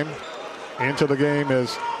ball game. Into the game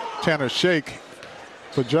is Tanner Shake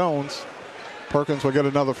for Jones. Perkins will get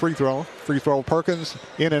another free throw. Free throw Perkins,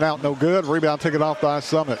 in and out, no good. Rebound taken off by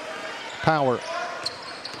Summit. Power.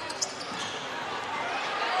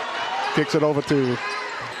 Kicks it over to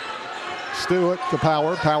Stewart, to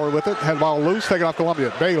Power. Power with it, had the ball loose, taken off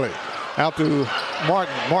Columbia. Bailey. Out to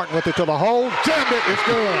Martin. Martin with it to the hole. Jammed it. It's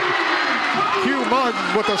good. Hugh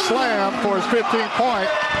Martin with a slam for his 15th point.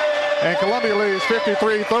 And Columbia leads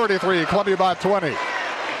 53-33. Columbia by 20.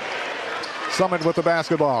 Summit with the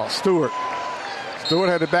basketball. Stewart. Stewart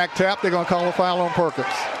had a back tap. They're going to call a foul on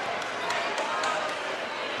Perkins.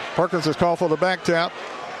 Perkins is called for the back tap.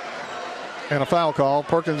 And a foul call.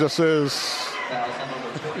 Perkins just says,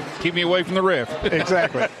 keep me away from the ref.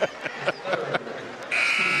 Exactly.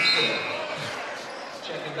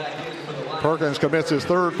 Perkins commits his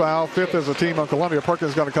third foul, fifth as a team on Columbia. Perkins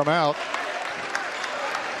is going to come out.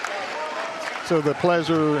 to the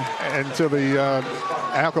pleasure and to the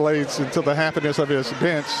accolades and to the happiness of his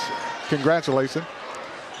bench, congratulations.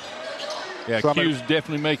 Yeah, Q's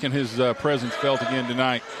definitely making his presence felt again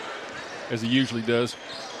tonight, as he usually does.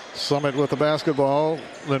 Summit with the basketball,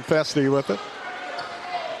 Linfesti with it.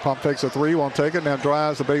 Pump fakes a three, won't take it, now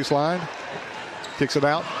drives the baseline, kicks it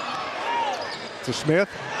out to Smith.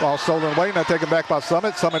 Ball stolen away, now taken back by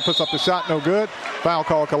Summit. Summit puts up the shot, no good. Foul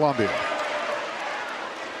call, Columbia.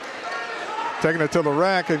 Taking it to the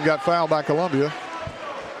rack and got fouled by Columbia.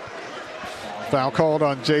 Foul called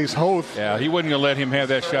on Jace Hoth. Yeah, he wasn't going to let him have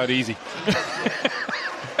that shot easy.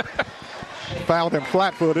 Fouled him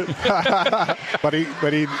flat-footed, but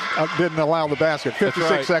he didn't allow the basket.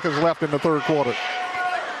 56 seconds left in the third quarter.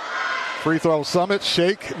 Free throw, Summit,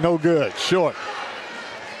 shake, no good, short.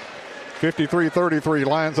 53-33,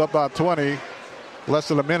 Lions up by 20. Less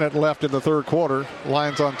than a minute left in the third quarter.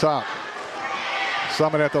 Lions on top.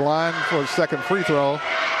 Summit at the line for his second free throw.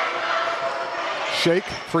 Shake,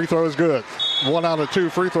 free throw is good. 1 out of 2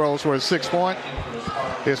 free throws for his 6-point.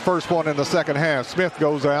 His first point in the second half. Smith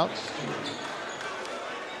goes out.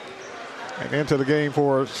 And into the game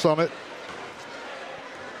for Summit.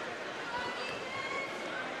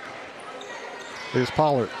 Is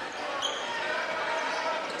Pollard.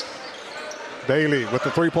 Bailey with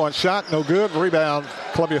the three-point shot, no good. Rebound,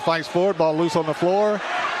 Columbia fights forward, ball loose on the floor.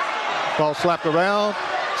 Ball slapped around.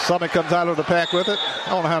 Summit comes out of the pack with it. I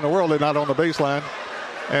don't know how in the world they're not on the baseline.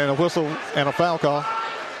 And a whistle and a foul call.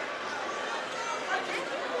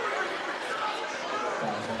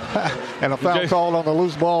 And a foul called on the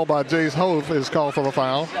loose ball by Jace Hoth is called for the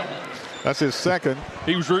foul. That's his second.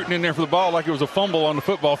 He was rooting in there for the ball like it was a fumble on the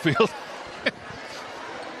football field.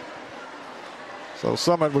 So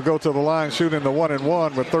Summit will go to the line shooting the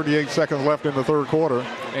 1-and-1 with 38 seconds left in the third quarter.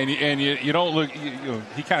 And you don't look,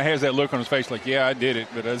 he kind of has that look on his face like, yeah, I did it.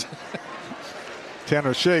 But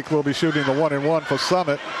Tanner Shake will be shooting the 1-and-1 for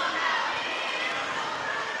Summit.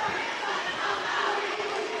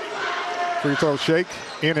 Free throw Shake,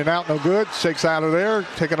 in and out, no good. Shake's out of there,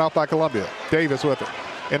 taken off by Columbia. Davis with it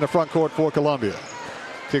in the front court for Columbia.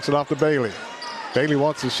 Kicks it off to Bailey. Bailey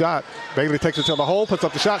wants the shot. Bailey takes it to the hole, puts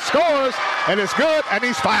up the shot, scores, and it's good, and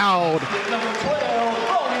he's fouled.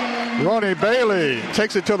 Ronnie Bailey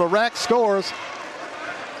takes it to the rack, scores.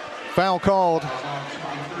 Foul called.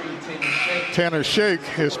 Tanner Shake,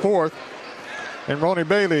 his fourth. And Ronnie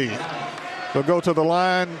Bailey will go to the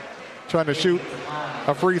line, trying to shoot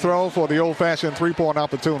a free throw for the old-fashioned three-point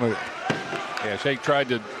opportunity. Yeah, Shake tried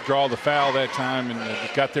to draw the foul that time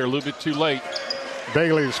and got there a little bit too late.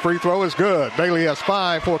 Bailey's free throw is good. Bailey has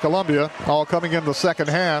 5 for Columbia, all coming in the second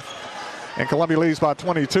half. And Columbia leads by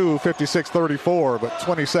 22, 56-34, but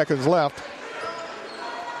 20 seconds left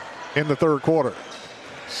in the third quarter.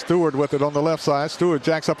 Stewart with it on the left side. Stewart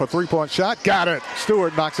jacks up a three-point shot. Got it.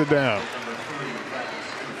 Stewart knocks it down.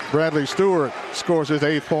 Bradley Stewart scores his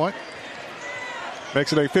 8th point.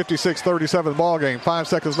 Makes it a 56-37 ball game. 5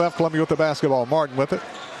 seconds left. Columbia with the basketball. Martin with it.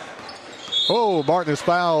 Oh, Martin is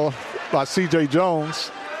fouled by C.J.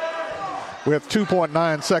 Jones with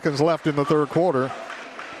 2.9 seconds left in the third quarter.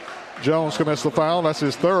 Jones commits the foul. That's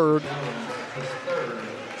his third.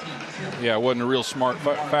 Yeah, it wasn't a real smart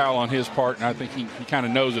foul on his part, and I think he kind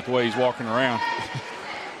of knows it the way he's walking around.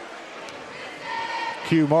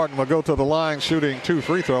 Q Martin will go to the line shooting 2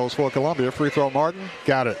 free throws for Columbia. Free throw Martin,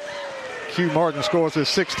 got it. Q Martin scores his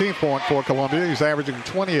 16th point for Columbia. He's averaging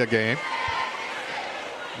 20 a game.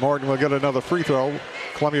 Martin will get another free throw.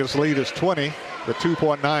 Columbia's lead is 20 with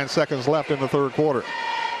 2.9 seconds left in the third quarter.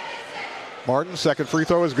 Martin, second free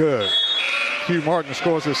throw is good. Q Martin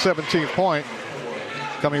scores his 17th point.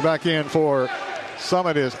 Coming back in for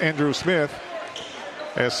Summit is Andrew Smith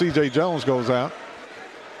as C.J. Jones goes out.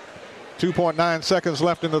 2.9 seconds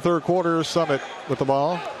left in the third quarter. Summit with the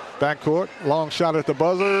ball. Backcourt, long shot at the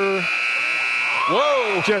buzzer.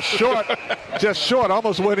 Whoa! Just short. Just short.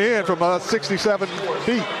 Almost went in from 67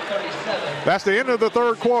 feet. That's the end of the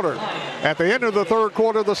third quarter. At the end of the third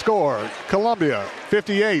quarter, the score. Columbia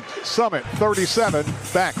 58, Summit 37.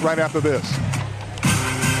 Back right after this.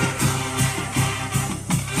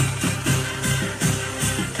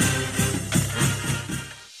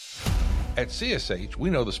 At CSH, we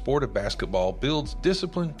know the sport of basketball builds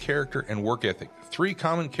discipline, character, and work ethic, 3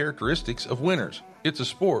 common characteristics of winners. It's a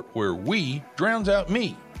sport where we drowns out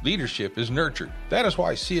me. Leadership is nurtured. That is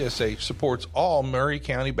why CSH supports all Murray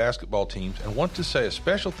County basketball teams and want to say a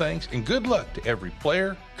special thanks and good luck to every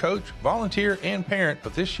player, coach, volunteer, and parent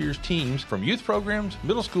of this year's teams from youth programs,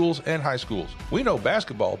 middle schools, and high schools. We know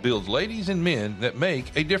basketball builds ladies and men that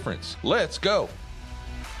make a difference. Let's go.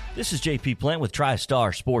 This is JP Plant with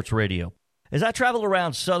TriStar Sports Radio. As I travel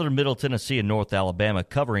around southern Middle Tennessee and North Alabama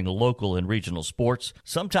covering local and regional sports,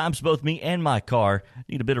 sometimes both me and my car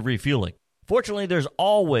need a bit of refueling. Fortunately, there's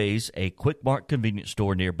always a Quick Mart convenience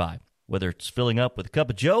store nearby, whether it's filling up with a cup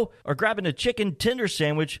of joe or grabbing a chicken tender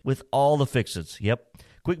sandwich with all the fixins. Yep,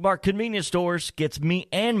 Quick Mart convenience stores gets me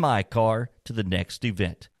and my car to the next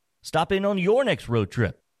event. Stop in on your next road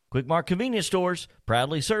trip. Quick Mart convenience stores,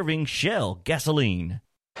 proudly serving Shell gasoline.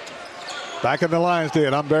 Back in the Lions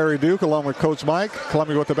Den, I'm Barry Duke along with Coach Mike.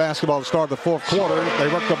 Columbia with the basketball to start the fourth quarter.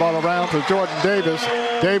 They work the ball around to Jordan Davis.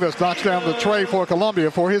 Davis knocks down the tray for Columbia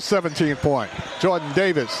for his 17th point. Jordan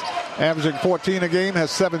Davis, averaging 14 a game, has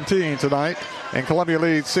 17 tonight, and Columbia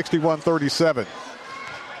leads 61-37.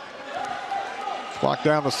 Clock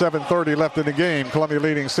down to 7:30 left in the game. Columbia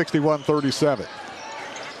leading 61-37.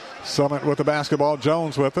 Summit with the basketball.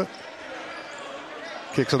 Jones with it.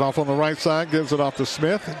 Kicks it off on the right side, gives it off to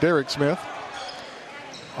Smith, Derek Smith.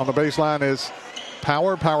 On the baseline is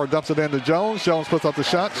Power. Power dumps it into Jones. Jones puts up the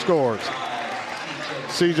shot, scores.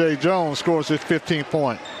 C.J. Jones scores his 15th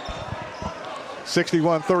point.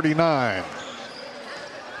 61-39.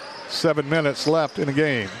 7 minutes left in the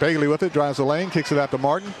game. Bailey with it, drives the lane, kicks it out to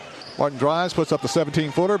Martin. Martin drives, puts up the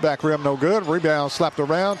 17-footer, back rim no good. Rebound slapped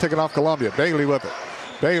around, taken off Columbia. Bailey with it.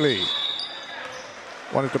 Bailey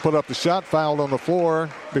wanted to put up the shot, fouled on the floor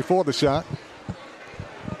before the shot.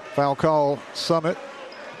 Foul call, Summit.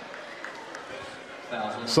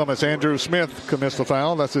 Summit's Andrew Smith commits the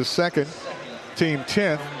foul. That's his second, team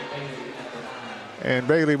 10th. And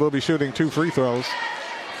Bailey will be shooting 2 free throws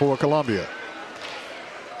for Columbia.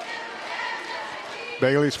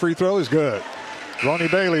 Bailey's free throw is good. Ronnie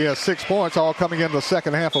Bailey has 6 points, all coming in the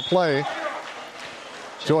second half of play.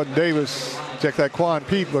 Jordan Davis, check that, Quan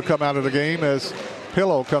Pete will come out of the game as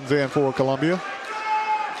Pillow comes in for Columbia.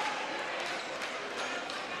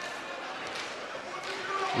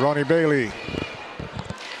 Ronnie Bailey,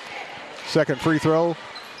 second free throw,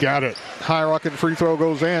 got it. Hierarchin free throw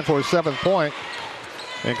goes in for his 7th point.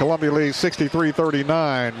 And Columbia leads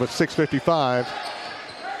 63-39 with 6:55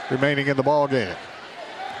 remaining in the ball game.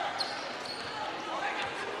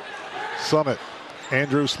 Summit,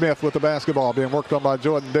 Andrew Smith with the basketball, being worked on by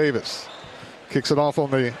Jordan Davis. Kicks it off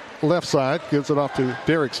on the left side, gives it off to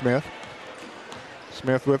Derek Smith.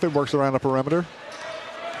 Smith with it, works around the perimeter.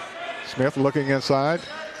 Smith looking inside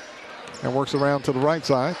and works around to the right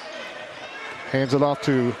side. Hands it off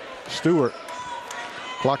to Stewart.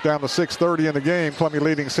 Clock down to 6:30 in the game. Columbia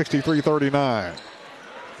leading 63-39.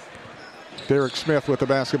 Derek Smith with the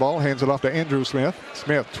basketball. Hands it off to Andrew Smith.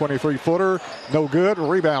 Smith, 23-footer. No good.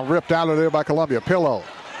 Rebound ripped out of there by Columbia. Pillow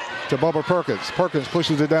to Bubba Perkins. Perkins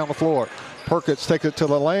pushes it down the floor. Perkins takes it to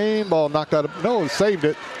the lane. Ball knocked out of... No, saved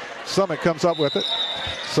it. Summit comes up with it.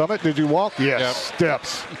 Summit, did you walk? Yes. Yep.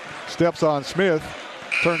 Steps on Smith.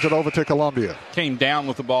 Turns it over to Columbia. Came down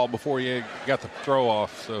with the ball before he got the throw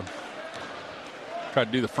off, so tried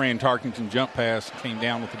to do the Fran Tarkenton jump pass. Came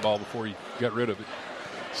down with the ball before he got rid of it.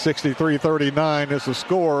 63-39 is the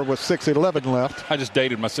score with 6:11 left. I just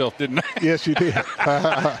dated myself, didn't I? Yes, you did.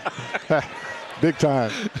 Big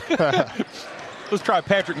time. Let's try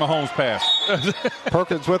Patrick Mahomes' pass.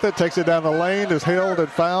 Perkins with it, takes it down the lane, is held and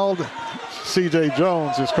fouled. C.J.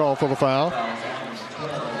 Jones is called for the foul.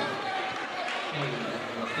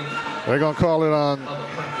 They're going to call it on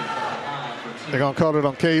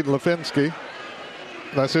Cade Lefinski.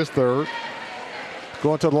 That's his third.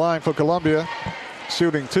 Going to the line for Columbia.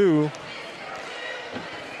 Shooting 2.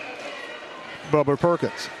 Bubba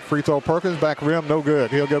Perkins. Free throw Perkins, back rim, no good.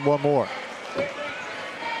 He'll get one more.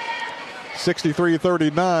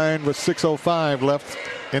 63-39 with 6:05 left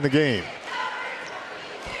in the game.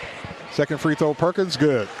 Second free throw Perkins,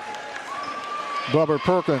 good. Bubba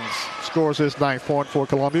Perkins scores his 9th point for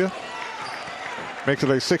Columbia. Makes it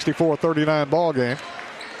a 64-39 ball game.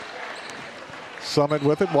 Summit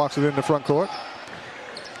with it, walks it in the front court.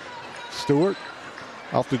 Stewart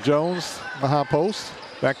off to Jones, the high post.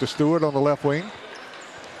 Back to Stewart on the left wing.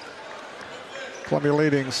 Columbia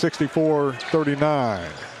leading 64-39.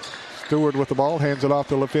 Stewart with the ball, hands it off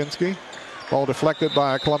to Lefinski. Ball deflected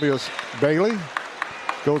by Columbia's Bailey.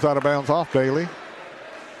 Goes out of bounds off Bailey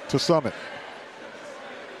to Summit.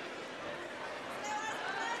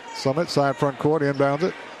 Summit, side front court, inbounds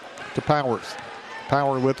it to Powers.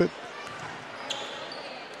 Power with it.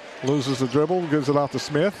 Loses the dribble, gives it off to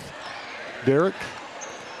Smith. Derek.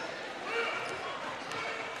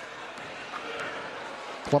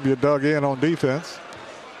 Columbia dug in on defense.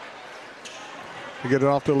 To get it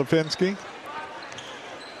off to Lefinski.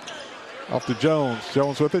 Off to Jones.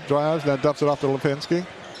 Jones with it, drives, then dumps it off to Lefinski.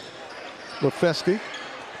 Lefinski.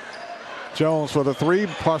 Jones for the 3,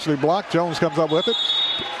 partially blocked. Jones comes up with it.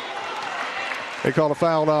 They called a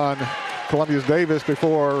foul on Columbia's Davis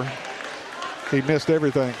before he missed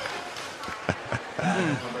everything.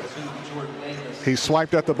 He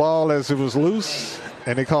swiped at the ball as it was loose,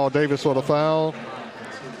 and they called Davis for the foul.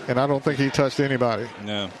 And I don't think he touched anybody.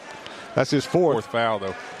 No. That's his fourth foul,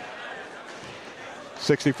 though.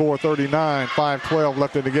 64-39, 5:12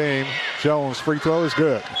 left in the game. Jones' free throw is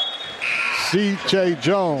good. C.J.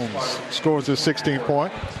 Jones scores his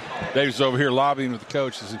 16-point. Davis is over here lobbying with the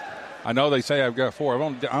coach. I know they say I've got 4. I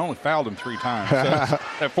only fouled him 3 times. So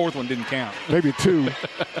that fourth one didn't count. Maybe 2.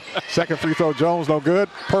 Second free throw, Jones, no good.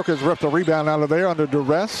 Perkins ripped a rebound out of there under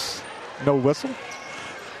duress. No whistle.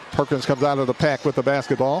 Perkins comes out of the pack with the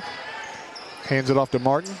basketball. Hands it off to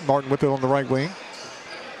Martin. Martin with it on the right wing.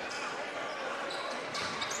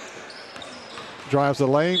 Drives the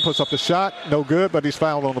lane, puts up the shot. No good, but he's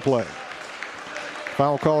fouled on the play.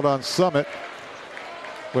 Foul called on Summit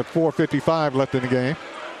with 4:55 left in the game.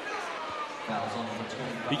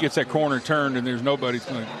 He gets that corner turned, and there's nobody that's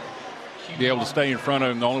going to be able to stay in front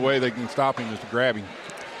of him. The only way they can stop him is to grab him.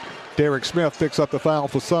 Derek Smith picks up the foul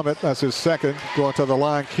for Summit. That's his second. Going to the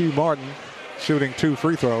line, Q Martin shooting 2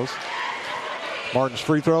 free throws. Martin's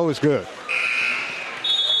free throw is good.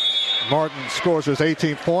 Martin scores his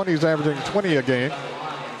 18th point. He's averaging 20 a game.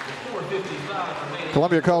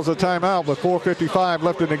 Columbia calls a timeout with 4:55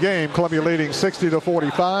 left in the game. Columbia leading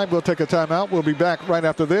 60-45. We'll take a timeout. We'll be back right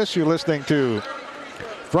after this. You're listening to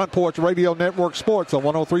Front Porch Radio Network Sports on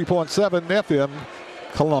 103.7 FM,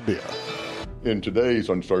 Columbia. In today's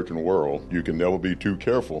uncertain world, you can never be too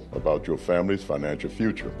careful about your family's financial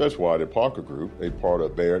future. That's why the Parker Group, a part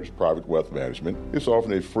of Baird's Private Wealth Management, is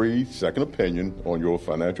offering a free second opinion on your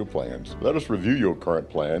financial plans. Let us review your current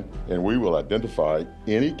plan, and we will identify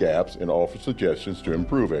any gaps and offer suggestions to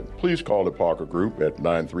improve it. Please call the Parker Group at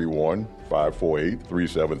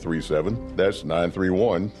 931-548-3737. That's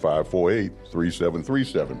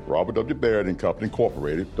 931-548-3737. Robert W. Baird and Company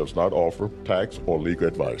Incorporated does not offer tax or legal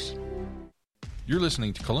advice. You're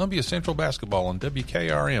listening to Columbia Central Basketball on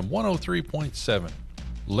WKRM 103.7.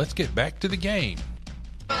 Let's get back to the game.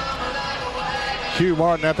 Q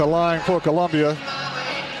Martin at the line for Columbia,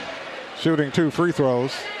 shooting 2 free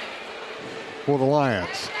throws for the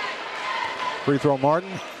Lions. Free throw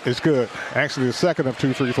Martin is good. Actually, the second of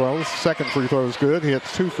 2 free throws. Second free throw is good. He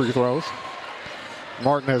hits 2 free throws.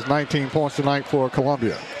 Martin has 19 points tonight for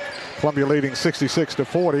Columbia. Columbia leading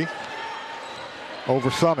 66-40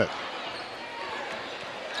 over Summit.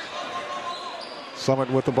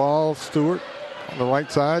 Summit with the ball. Stewart on the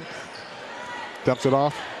right side. Dumps it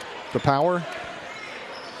off to Power.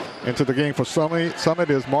 Into the game for Summit.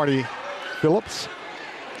 Summit is Marty Phillips.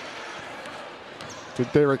 To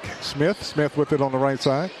Derek Smith. Smith with it on the right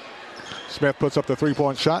side. Smith puts up the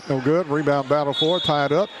 3-point shot. No good. Rebound battle for it.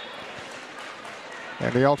 Tied up.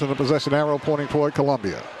 And the alternate possession arrow pointing toward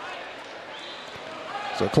Columbia.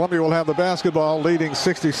 So Columbia will have the basketball, leading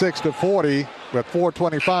 66-40 with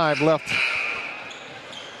 4:25 left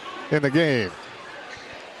in the game.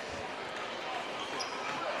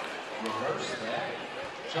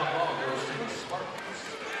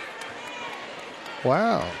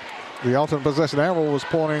 Wow. The alternate possession arrow was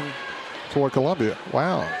pointing toward Columbia.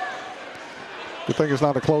 Wow. Good thing it's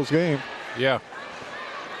not a close game. Yeah.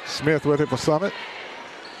 Smith with it for Summit.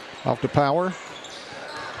 Off to Power.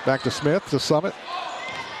 Back to Smith to Summit.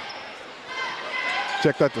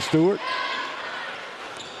 Check that to Stewart.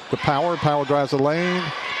 To Power. Power drives the lane.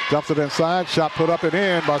 Dumps it inside. Shot put up and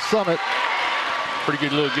in by Summit. Pretty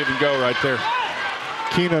good little give and go right there.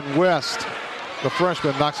 Keenan West, the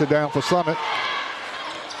freshman, knocks it down for Summit.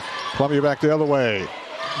 Columbia back the other way.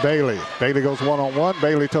 Bailey. Bailey goes one-on-one.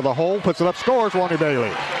 Bailey to the hole. Puts it up. Scores. Ronnie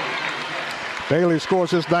Bailey. Bailey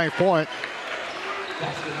scores his 9th point.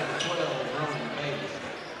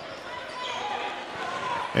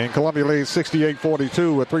 And Columbia leads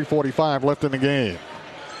 68-42 with 3:45 left in the game.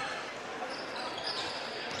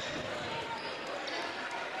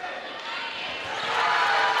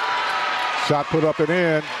 Shot put up and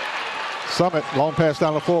in. Summit, long pass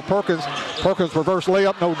down the floor. Perkins. Perkins reverse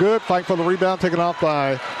layup, no good. Fight for the rebound, taken off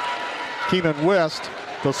by Keenan West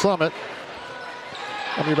to Summit.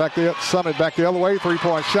 Summit back the other way.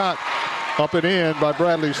 3-point shot up and in by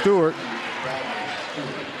Bradley Stewart.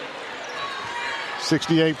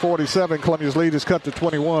 68-47. Columbia's lead is cut to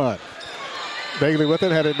 21. Bailey with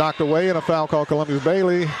it, had it knocked away, and a foul call. Columbia's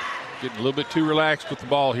Bailey. Getting a little bit too relaxed with the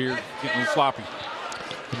ball here. Getting a little sloppy.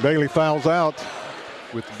 Bailey fouls out.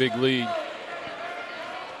 With the big lead.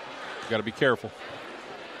 Got to be careful.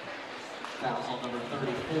 Fouls on number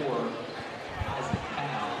 34, Isaac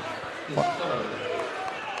Powell, his third.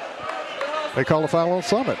 They call a foul on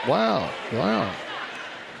Summit. Wow.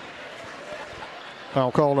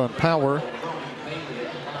 Foul called on Power.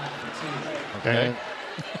 Okay.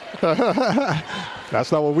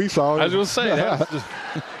 That's not what we saw. I was going to say that.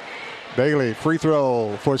 Bailey, free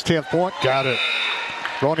throw for his 10th point. Got it.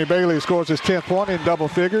 Ronnie Bailey scores his 10th point in double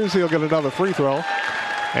figures. He'll get another free throw.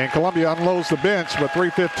 And Columbia unloads the bench with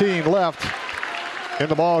 3:15 left in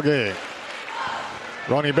the ball game.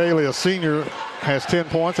 Ronnie Bailey, a senior, has 10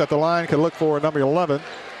 points at the line. Can look for number 11.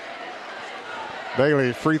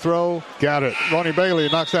 Bailey, free throw. Got it. Ronnie Bailey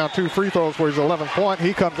knocks down 2 free throws for his 11th point.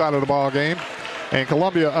 He comes out of the ball game. And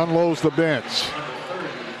Columbia unloads the bench.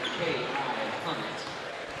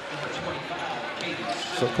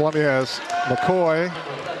 So Columbia has McCoy,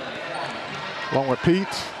 along with Pete,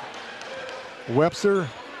 Webster,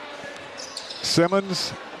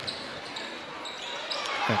 Simmons,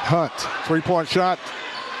 and Hunt. 3-point shot,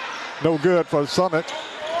 no good for Summit.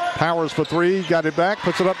 Powers for 3, got it back,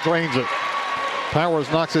 puts it up, drains it.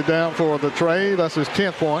 Powers knocks it down for the tray. That's his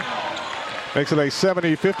 10th point. Makes it a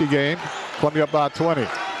 70-50 game. Columbia up by 20.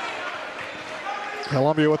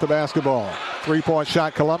 Columbia with the basketball. 3-point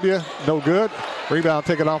shot, Columbia, no good. Rebound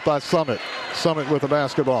taken off by Summit. Summit with the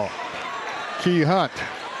basketball. Key Hunt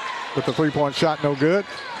with the 3-point shot, no good.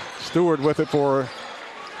 Stewart with it for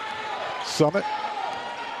Summit.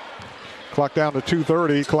 Clock down to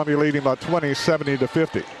 2:30. Columbia leading by 20,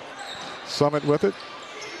 70-50. Summit with it.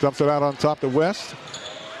 Dumps it out on top to West.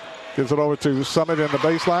 Gives it over to Summit in the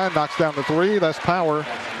baseline. Knocks down the 3. That's Power.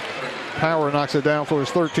 Power knocks it down for his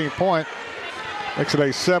 13th point. Makes it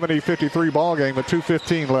a 70-53 ball game with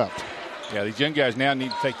 2:15 left. Yeah, these young guys now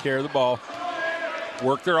need to take care of the ball,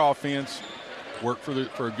 work their offense, work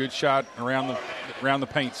for a good shot around the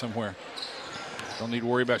paint somewhere. Don't need to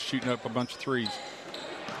worry about shooting up a bunch of threes.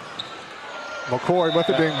 McCoy with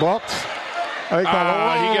it being bumped. He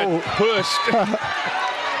got pushed.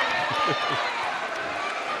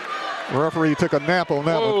 Referee took a nap on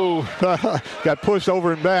that one. Got pushed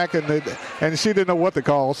over and back, and she didn't know what to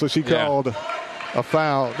call, so she called a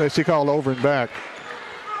foul. She called over and back.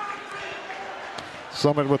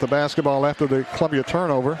 Summit with the basketball after the Columbia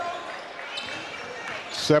turnover.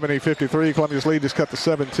 70-53. Columbia's lead is cut to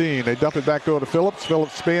 17. They dump it back door to Phillips.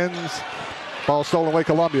 Phillips spins. Ball stolen away,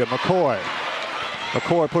 Columbia. McCoy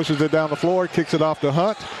pushes it down the floor, kicks it off to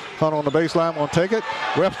Hunt. Hunt on the baseline, won't take it.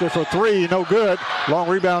 Webster for 3, no good. Long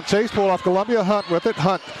rebound chase, pull off Columbia. Hunt with it.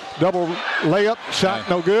 Hunt double layup, shot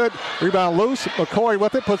no good. Rebound loose. McCoy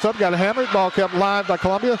with it, puts up, got a hammer. Ball kept live by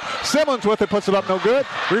Columbia. Simmons with it, puts it up, no good.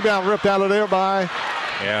 Rebound ripped out of there by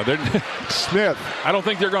Smith. I don't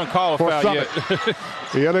think they're going to call a foul yet.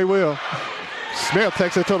 Yeah, they will. Smith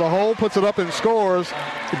takes it to the hole, puts it up and scores.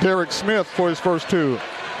 Derek Smith for his first 2.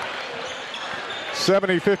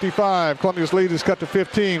 70-55. Columbia's lead is cut to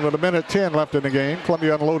 15 with 1:10 left in the game.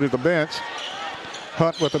 Columbia unloaded the bench.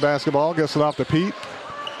 Hunt with the basketball, gets it off to Pete.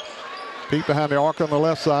 Pete behind the arc on the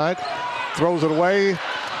left side. Throws it away.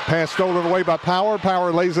 Pass stolen away by Power.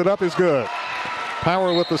 Power lays it up, is good.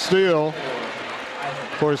 Power with the steal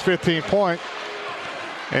for his 15th point.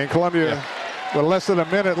 And Columbia, with less than a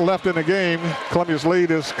minute left in the game, Columbia's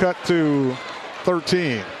lead is cut to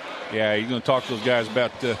 13. Yeah, he's going to talk to those guys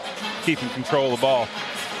about keeping control of the ball.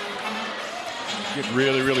 Getting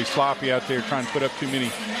really, really sloppy out there, trying to put up too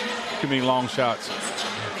many long shots.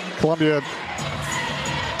 Columbia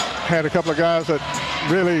had a couple of guys that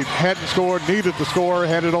really hadn't scored, needed to score,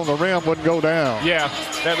 had it on the rim, wouldn't go down. Yeah,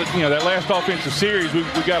 that last offensive series, we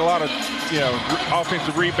got a lot of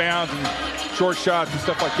offensive rebounds and short shots and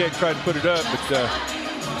stuff like that, tried to put it up, but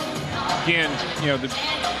again,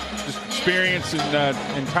 just experience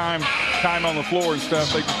and time on the floor and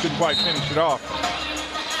stuff, they just couldn't quite finish it off.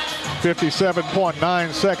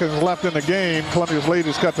 57.9 seconds left in the game. Columbia's lead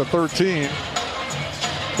is cut to 13.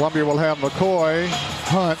 Columbia will have McCoy,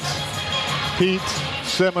 Hunt, Pete,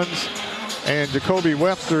 Simmons, and Jacoby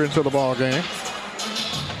Webster into the ball game.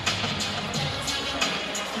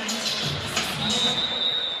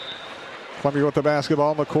 Columbia with the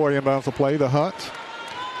basketball. McCoy inbounds the play to Hunt.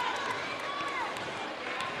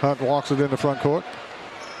 Hunt walks it in the front court.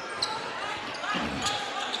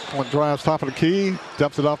 One drives top of the key,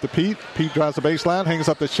 dumps it off to Pete. Pete drives the baseline, hangs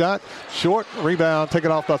up the shot. Short, rebound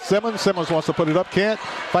taken off by Simmons. Simmons wants to put it up, can't.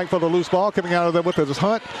 Fight for the loose ball. Coming out of there with it is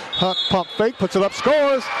Hunt. Hunt pump fake, puts it up,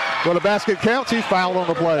 scores. Well, the basket counts. He's fouled on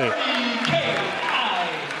the play.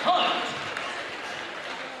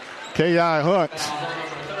 K.I. Hunt.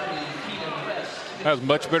 That was a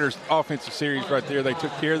much better offensive series right there. They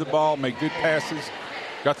took care of the ball, made good passes,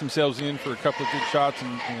 got themselves in for a couple of good shots,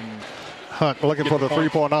 and Hunt looking for the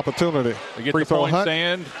three-point opportunity. They get the points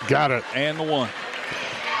and got it. And the one.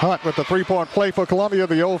 Hunt with the three-point play for Columbia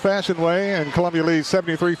the old-fashioned way, and Columbia leads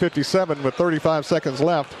 73-57 with 35 seconds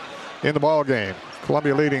left in the ball game.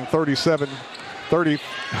 Columbia leading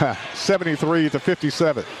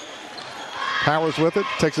 73-57. Powers with it,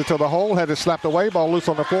 takes it to the hole, had it slapped away, ball loose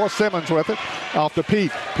on the floor. Simmons with it, off to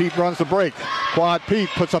Pete. Pete runs the break. Quad Pete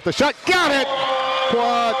puts up the shot, got it!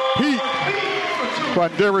 Quad Pete.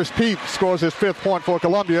 Quandarius Pete scores his 5th point for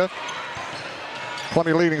Columbia.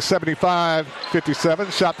 Columbia leading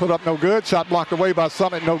 75-57. Shot put up, no good. Shot blocked away by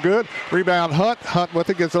Summit, no good. Rebound Hunt. Hunt with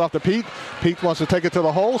it, gets it off to Pete. Pete wants to take it to the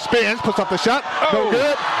hole. Spins, puts up the shot, no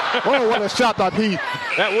good. Whoa, what a shot by Pete.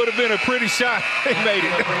 That would have been a pretty shot. He made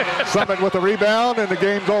it. Summit with the rebound, and the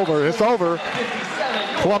game's over. It's over.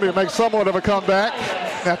 Columbia makes somewhat of a comeback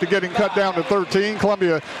after getting cut down to 13.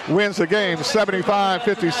 Columbia wins the game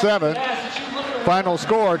 75-57. Final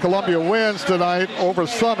score, Columbia wins tonight over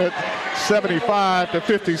Summit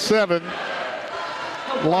 75-57.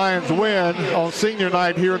 Lions win on senior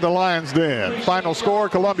night here in the Lions Den. Final score,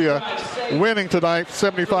 Columbia winning tonight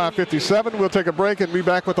 75-57. We'll take a break and be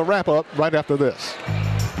back with a wrap-up right after this.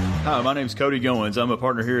 Hi, my name is Cody Goins. I'm a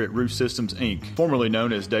partner here at Roof Systems, Inc., formerly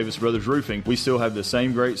known as Davis Brothers Roofing. We still have the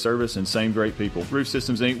same great service and same great people. Roof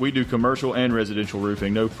Systems, Inc., we do commercial and residential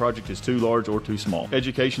roofing. No project is too large or too small.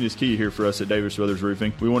 Education is key here for us at Davis Brothers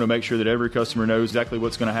Roofing. We want to make sure that every customer knows exactly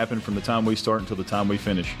what's going to happen from the time we start until the time we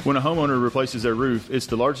finish. When a homeowner replaces their roof, it's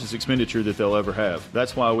the largest expenditure that they'll ever have.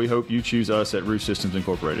 That's why we hope you choose us at Roof Systems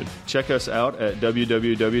Incorporated. Check us out at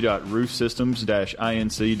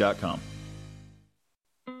www.roofsystems-inc.com.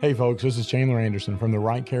 Hey folks, this is Chandler Anderson from the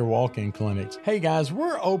Right Care Walk-In Clinics. Hey guys,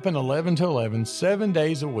 we're open 11 to 11, 7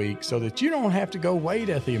 days a week so that you don't have to go wait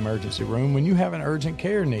at the emergency room when you have an urgent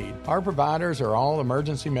care need. Our providers are all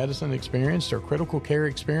emergency medicine experienced or critical care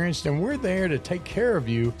experienced, and we're there to take care of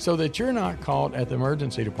you so that you're not caught at the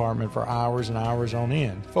emergency department for hours and hours on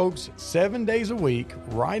end. Folks, 7 days a week,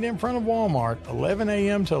 right in front of Walmart, 11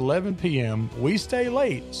 a.m. to 11 p.m., we stay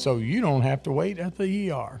late so you don't have to wait at the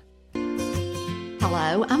ER.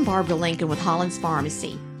 Hello, I'm Barbara Lincoln with Hollins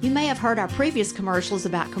Pharmacy. You may have heard our previous commercials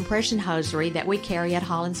about compression hosiery that we carry at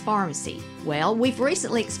Hollins Pharmacy. Well, we've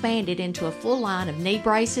recently expanded into a full line of knee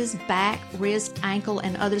braces, back, wrist, ankle,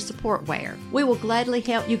 and other support wear. We will gladly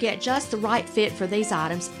help you get just the right fit for these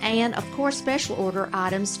items and, of course, special order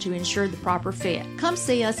items to ensure the proper fit. Come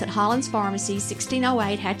see us at Hollins Pharmacy,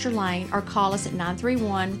 1608 Hatcher Lane, or call us at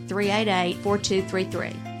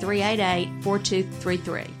 931-388-4233.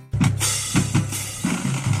 388-4233.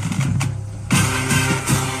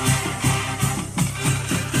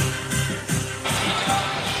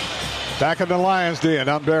 Back in the Lions Den,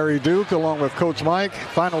 I'm Barry Duke along with Coach Mike.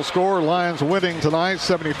 Final score, Lions winning tonight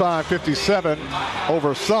 75-57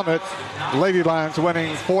 over Summit. Lady Lions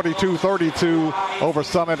winning 42-32 over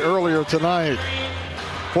Summit earlier tonight.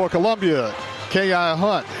 For Columbia, K.I.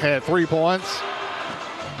 Hunt had 3 points.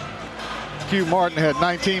 Q Martin had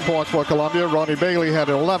 19 points for Columbia. Ronnie Bailey had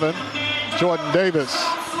 11. Jordan Davis,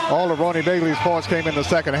 all of Ronnie Bailey's points came in the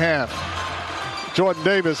second half. Jordan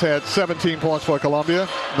Davis had 17 points for Columbia,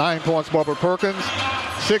 9 points Barbara Perkins,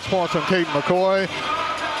 6 points from Kate McCoy,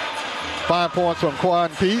 5 points from Quan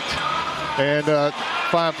Pete, and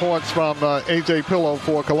 5 points from A.J. Pillow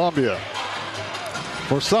for Columbia.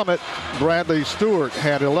 For Summit, Bradley Stewart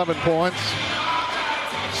had 11 points,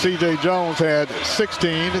 C.J. Jones had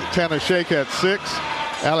 16, Tanner Shake had 6,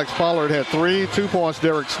 Alex Pollard had 3, 2 points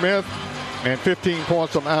Derek Smith, and 15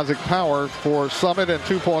 points from Isaac Power for Summit, and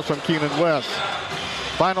 2 points from Keenan West.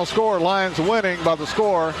 Final score, Lions winning by the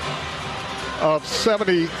score of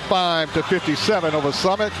 75-57 over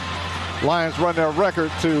Summit. Lions run their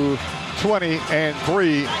record to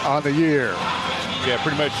 20-3 on the year. Yeah,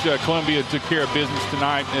 pretty much Columbia took care of business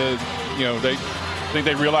tonight. I think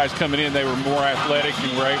they realized coming in they were more athletic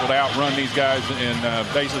and were able to outrun these guys and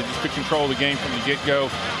basically just took control of the game from the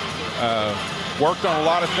get-go. Worked on a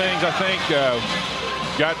lot of things, I think.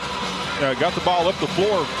 Got the ball up the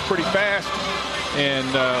floor pretty fast. And,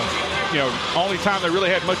 only time they really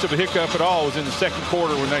had much of a hiccup at all was in the second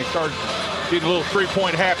quarter when they started getting a little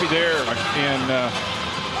three-point happy there and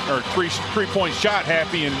or three-point shot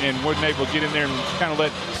happy and wasn't able to get in there and kind of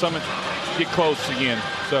let Summit get close again.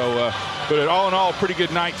 So, but all in all, pretty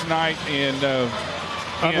good night tonight, and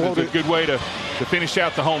it's a good way to finish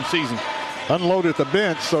out the home season. Unloaded the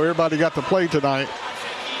bench, so everybody got to play tonight.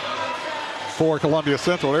 For Columbia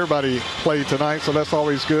Central, everybody played tonight, so that's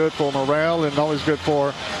always good for morale and always good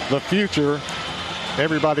for the future.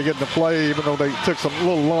 Everybody getting to play, even though they took some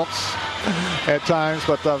little lumps at times.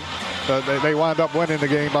 But they wind up winning the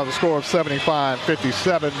game by the score of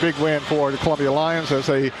 75-57. Big win for the Columbia Lions as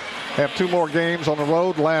they have 2 more games on the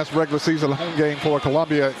road. Last regular season home game for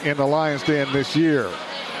Columbia in the Lions Den this year.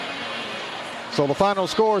 So the final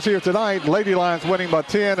scores here tonight, Lady Lions winning by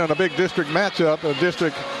 10 in a big district matchup, a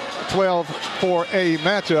District 12 4A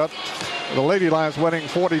matchup. The Lady Lions winning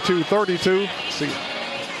 42-32.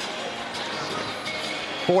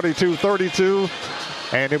 42-32.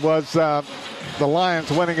 And it was the Lions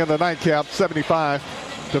winning in the nightcap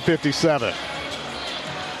 75-57.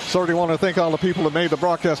 Certainly want to thank all the people that made the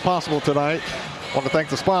broadcast possible tonight. Want to thank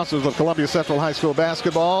the sponsors of Columbia Central High School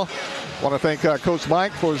basketball. Want to thank Coach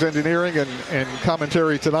Mike for his engineering and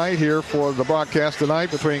commentary tonight here for the broadcast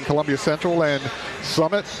tonight between Columbia Central and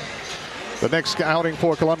Summit. The next outing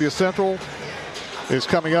for Columbia Central is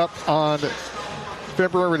coming up on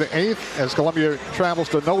February the 8th as Columbia travels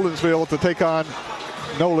to Nolensville to take on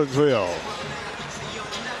Nolensville.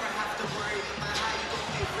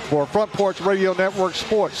 For Front Porch Radio Network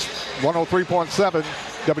Sports, 103.7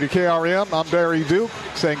 WKRM, I'm Barry Duke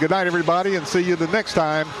saying good night, everybody, and see you the next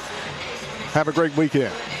time. Have a great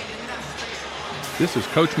weekend. This is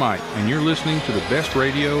Coach Mike, and you're listening to the best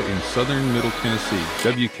radio in southern Middle Tennessee,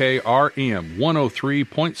 WKRM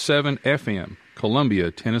 103.7 FM,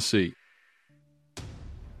 Columbia, Tennessee.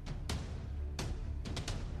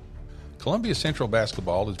 Columbia Central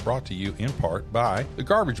Basketball is brought to you in part by The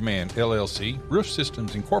Garbage Man, LLC, Roof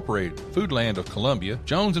Systems Incorporated, Foodland of Columbia,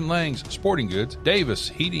 Jones & Lang's Sporting Goods, Davis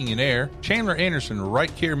Heating and Air, Chandler Anderson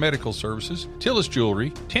Right Care Medical Services, Tillis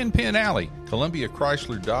Jewelry, Ten Pin Alley, Columbia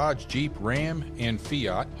Chrysler Dodge Jeep Ram and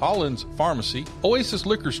Fiat, Hollins Pharmacy, Oasis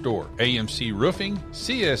Liquor Store, AMC Roofing,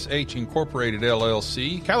 CSH Incorporated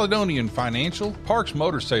LLC, Caledonian Financial, Parks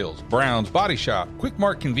Motor Sales, Brown's Body Shop, Quick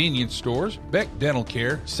Mart Convenience Stores, Beck Dental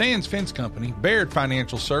Care, Sands Fence Company, Baird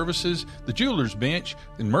Financial Services, The Jewelers Bench,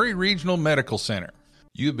 and Murray Regional Medical Center.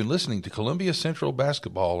 You have been listening to Columbia Central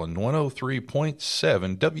Basketball on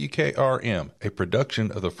 103.7 WKRM, a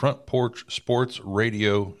production of the Front Porch Sports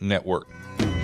Radio Network.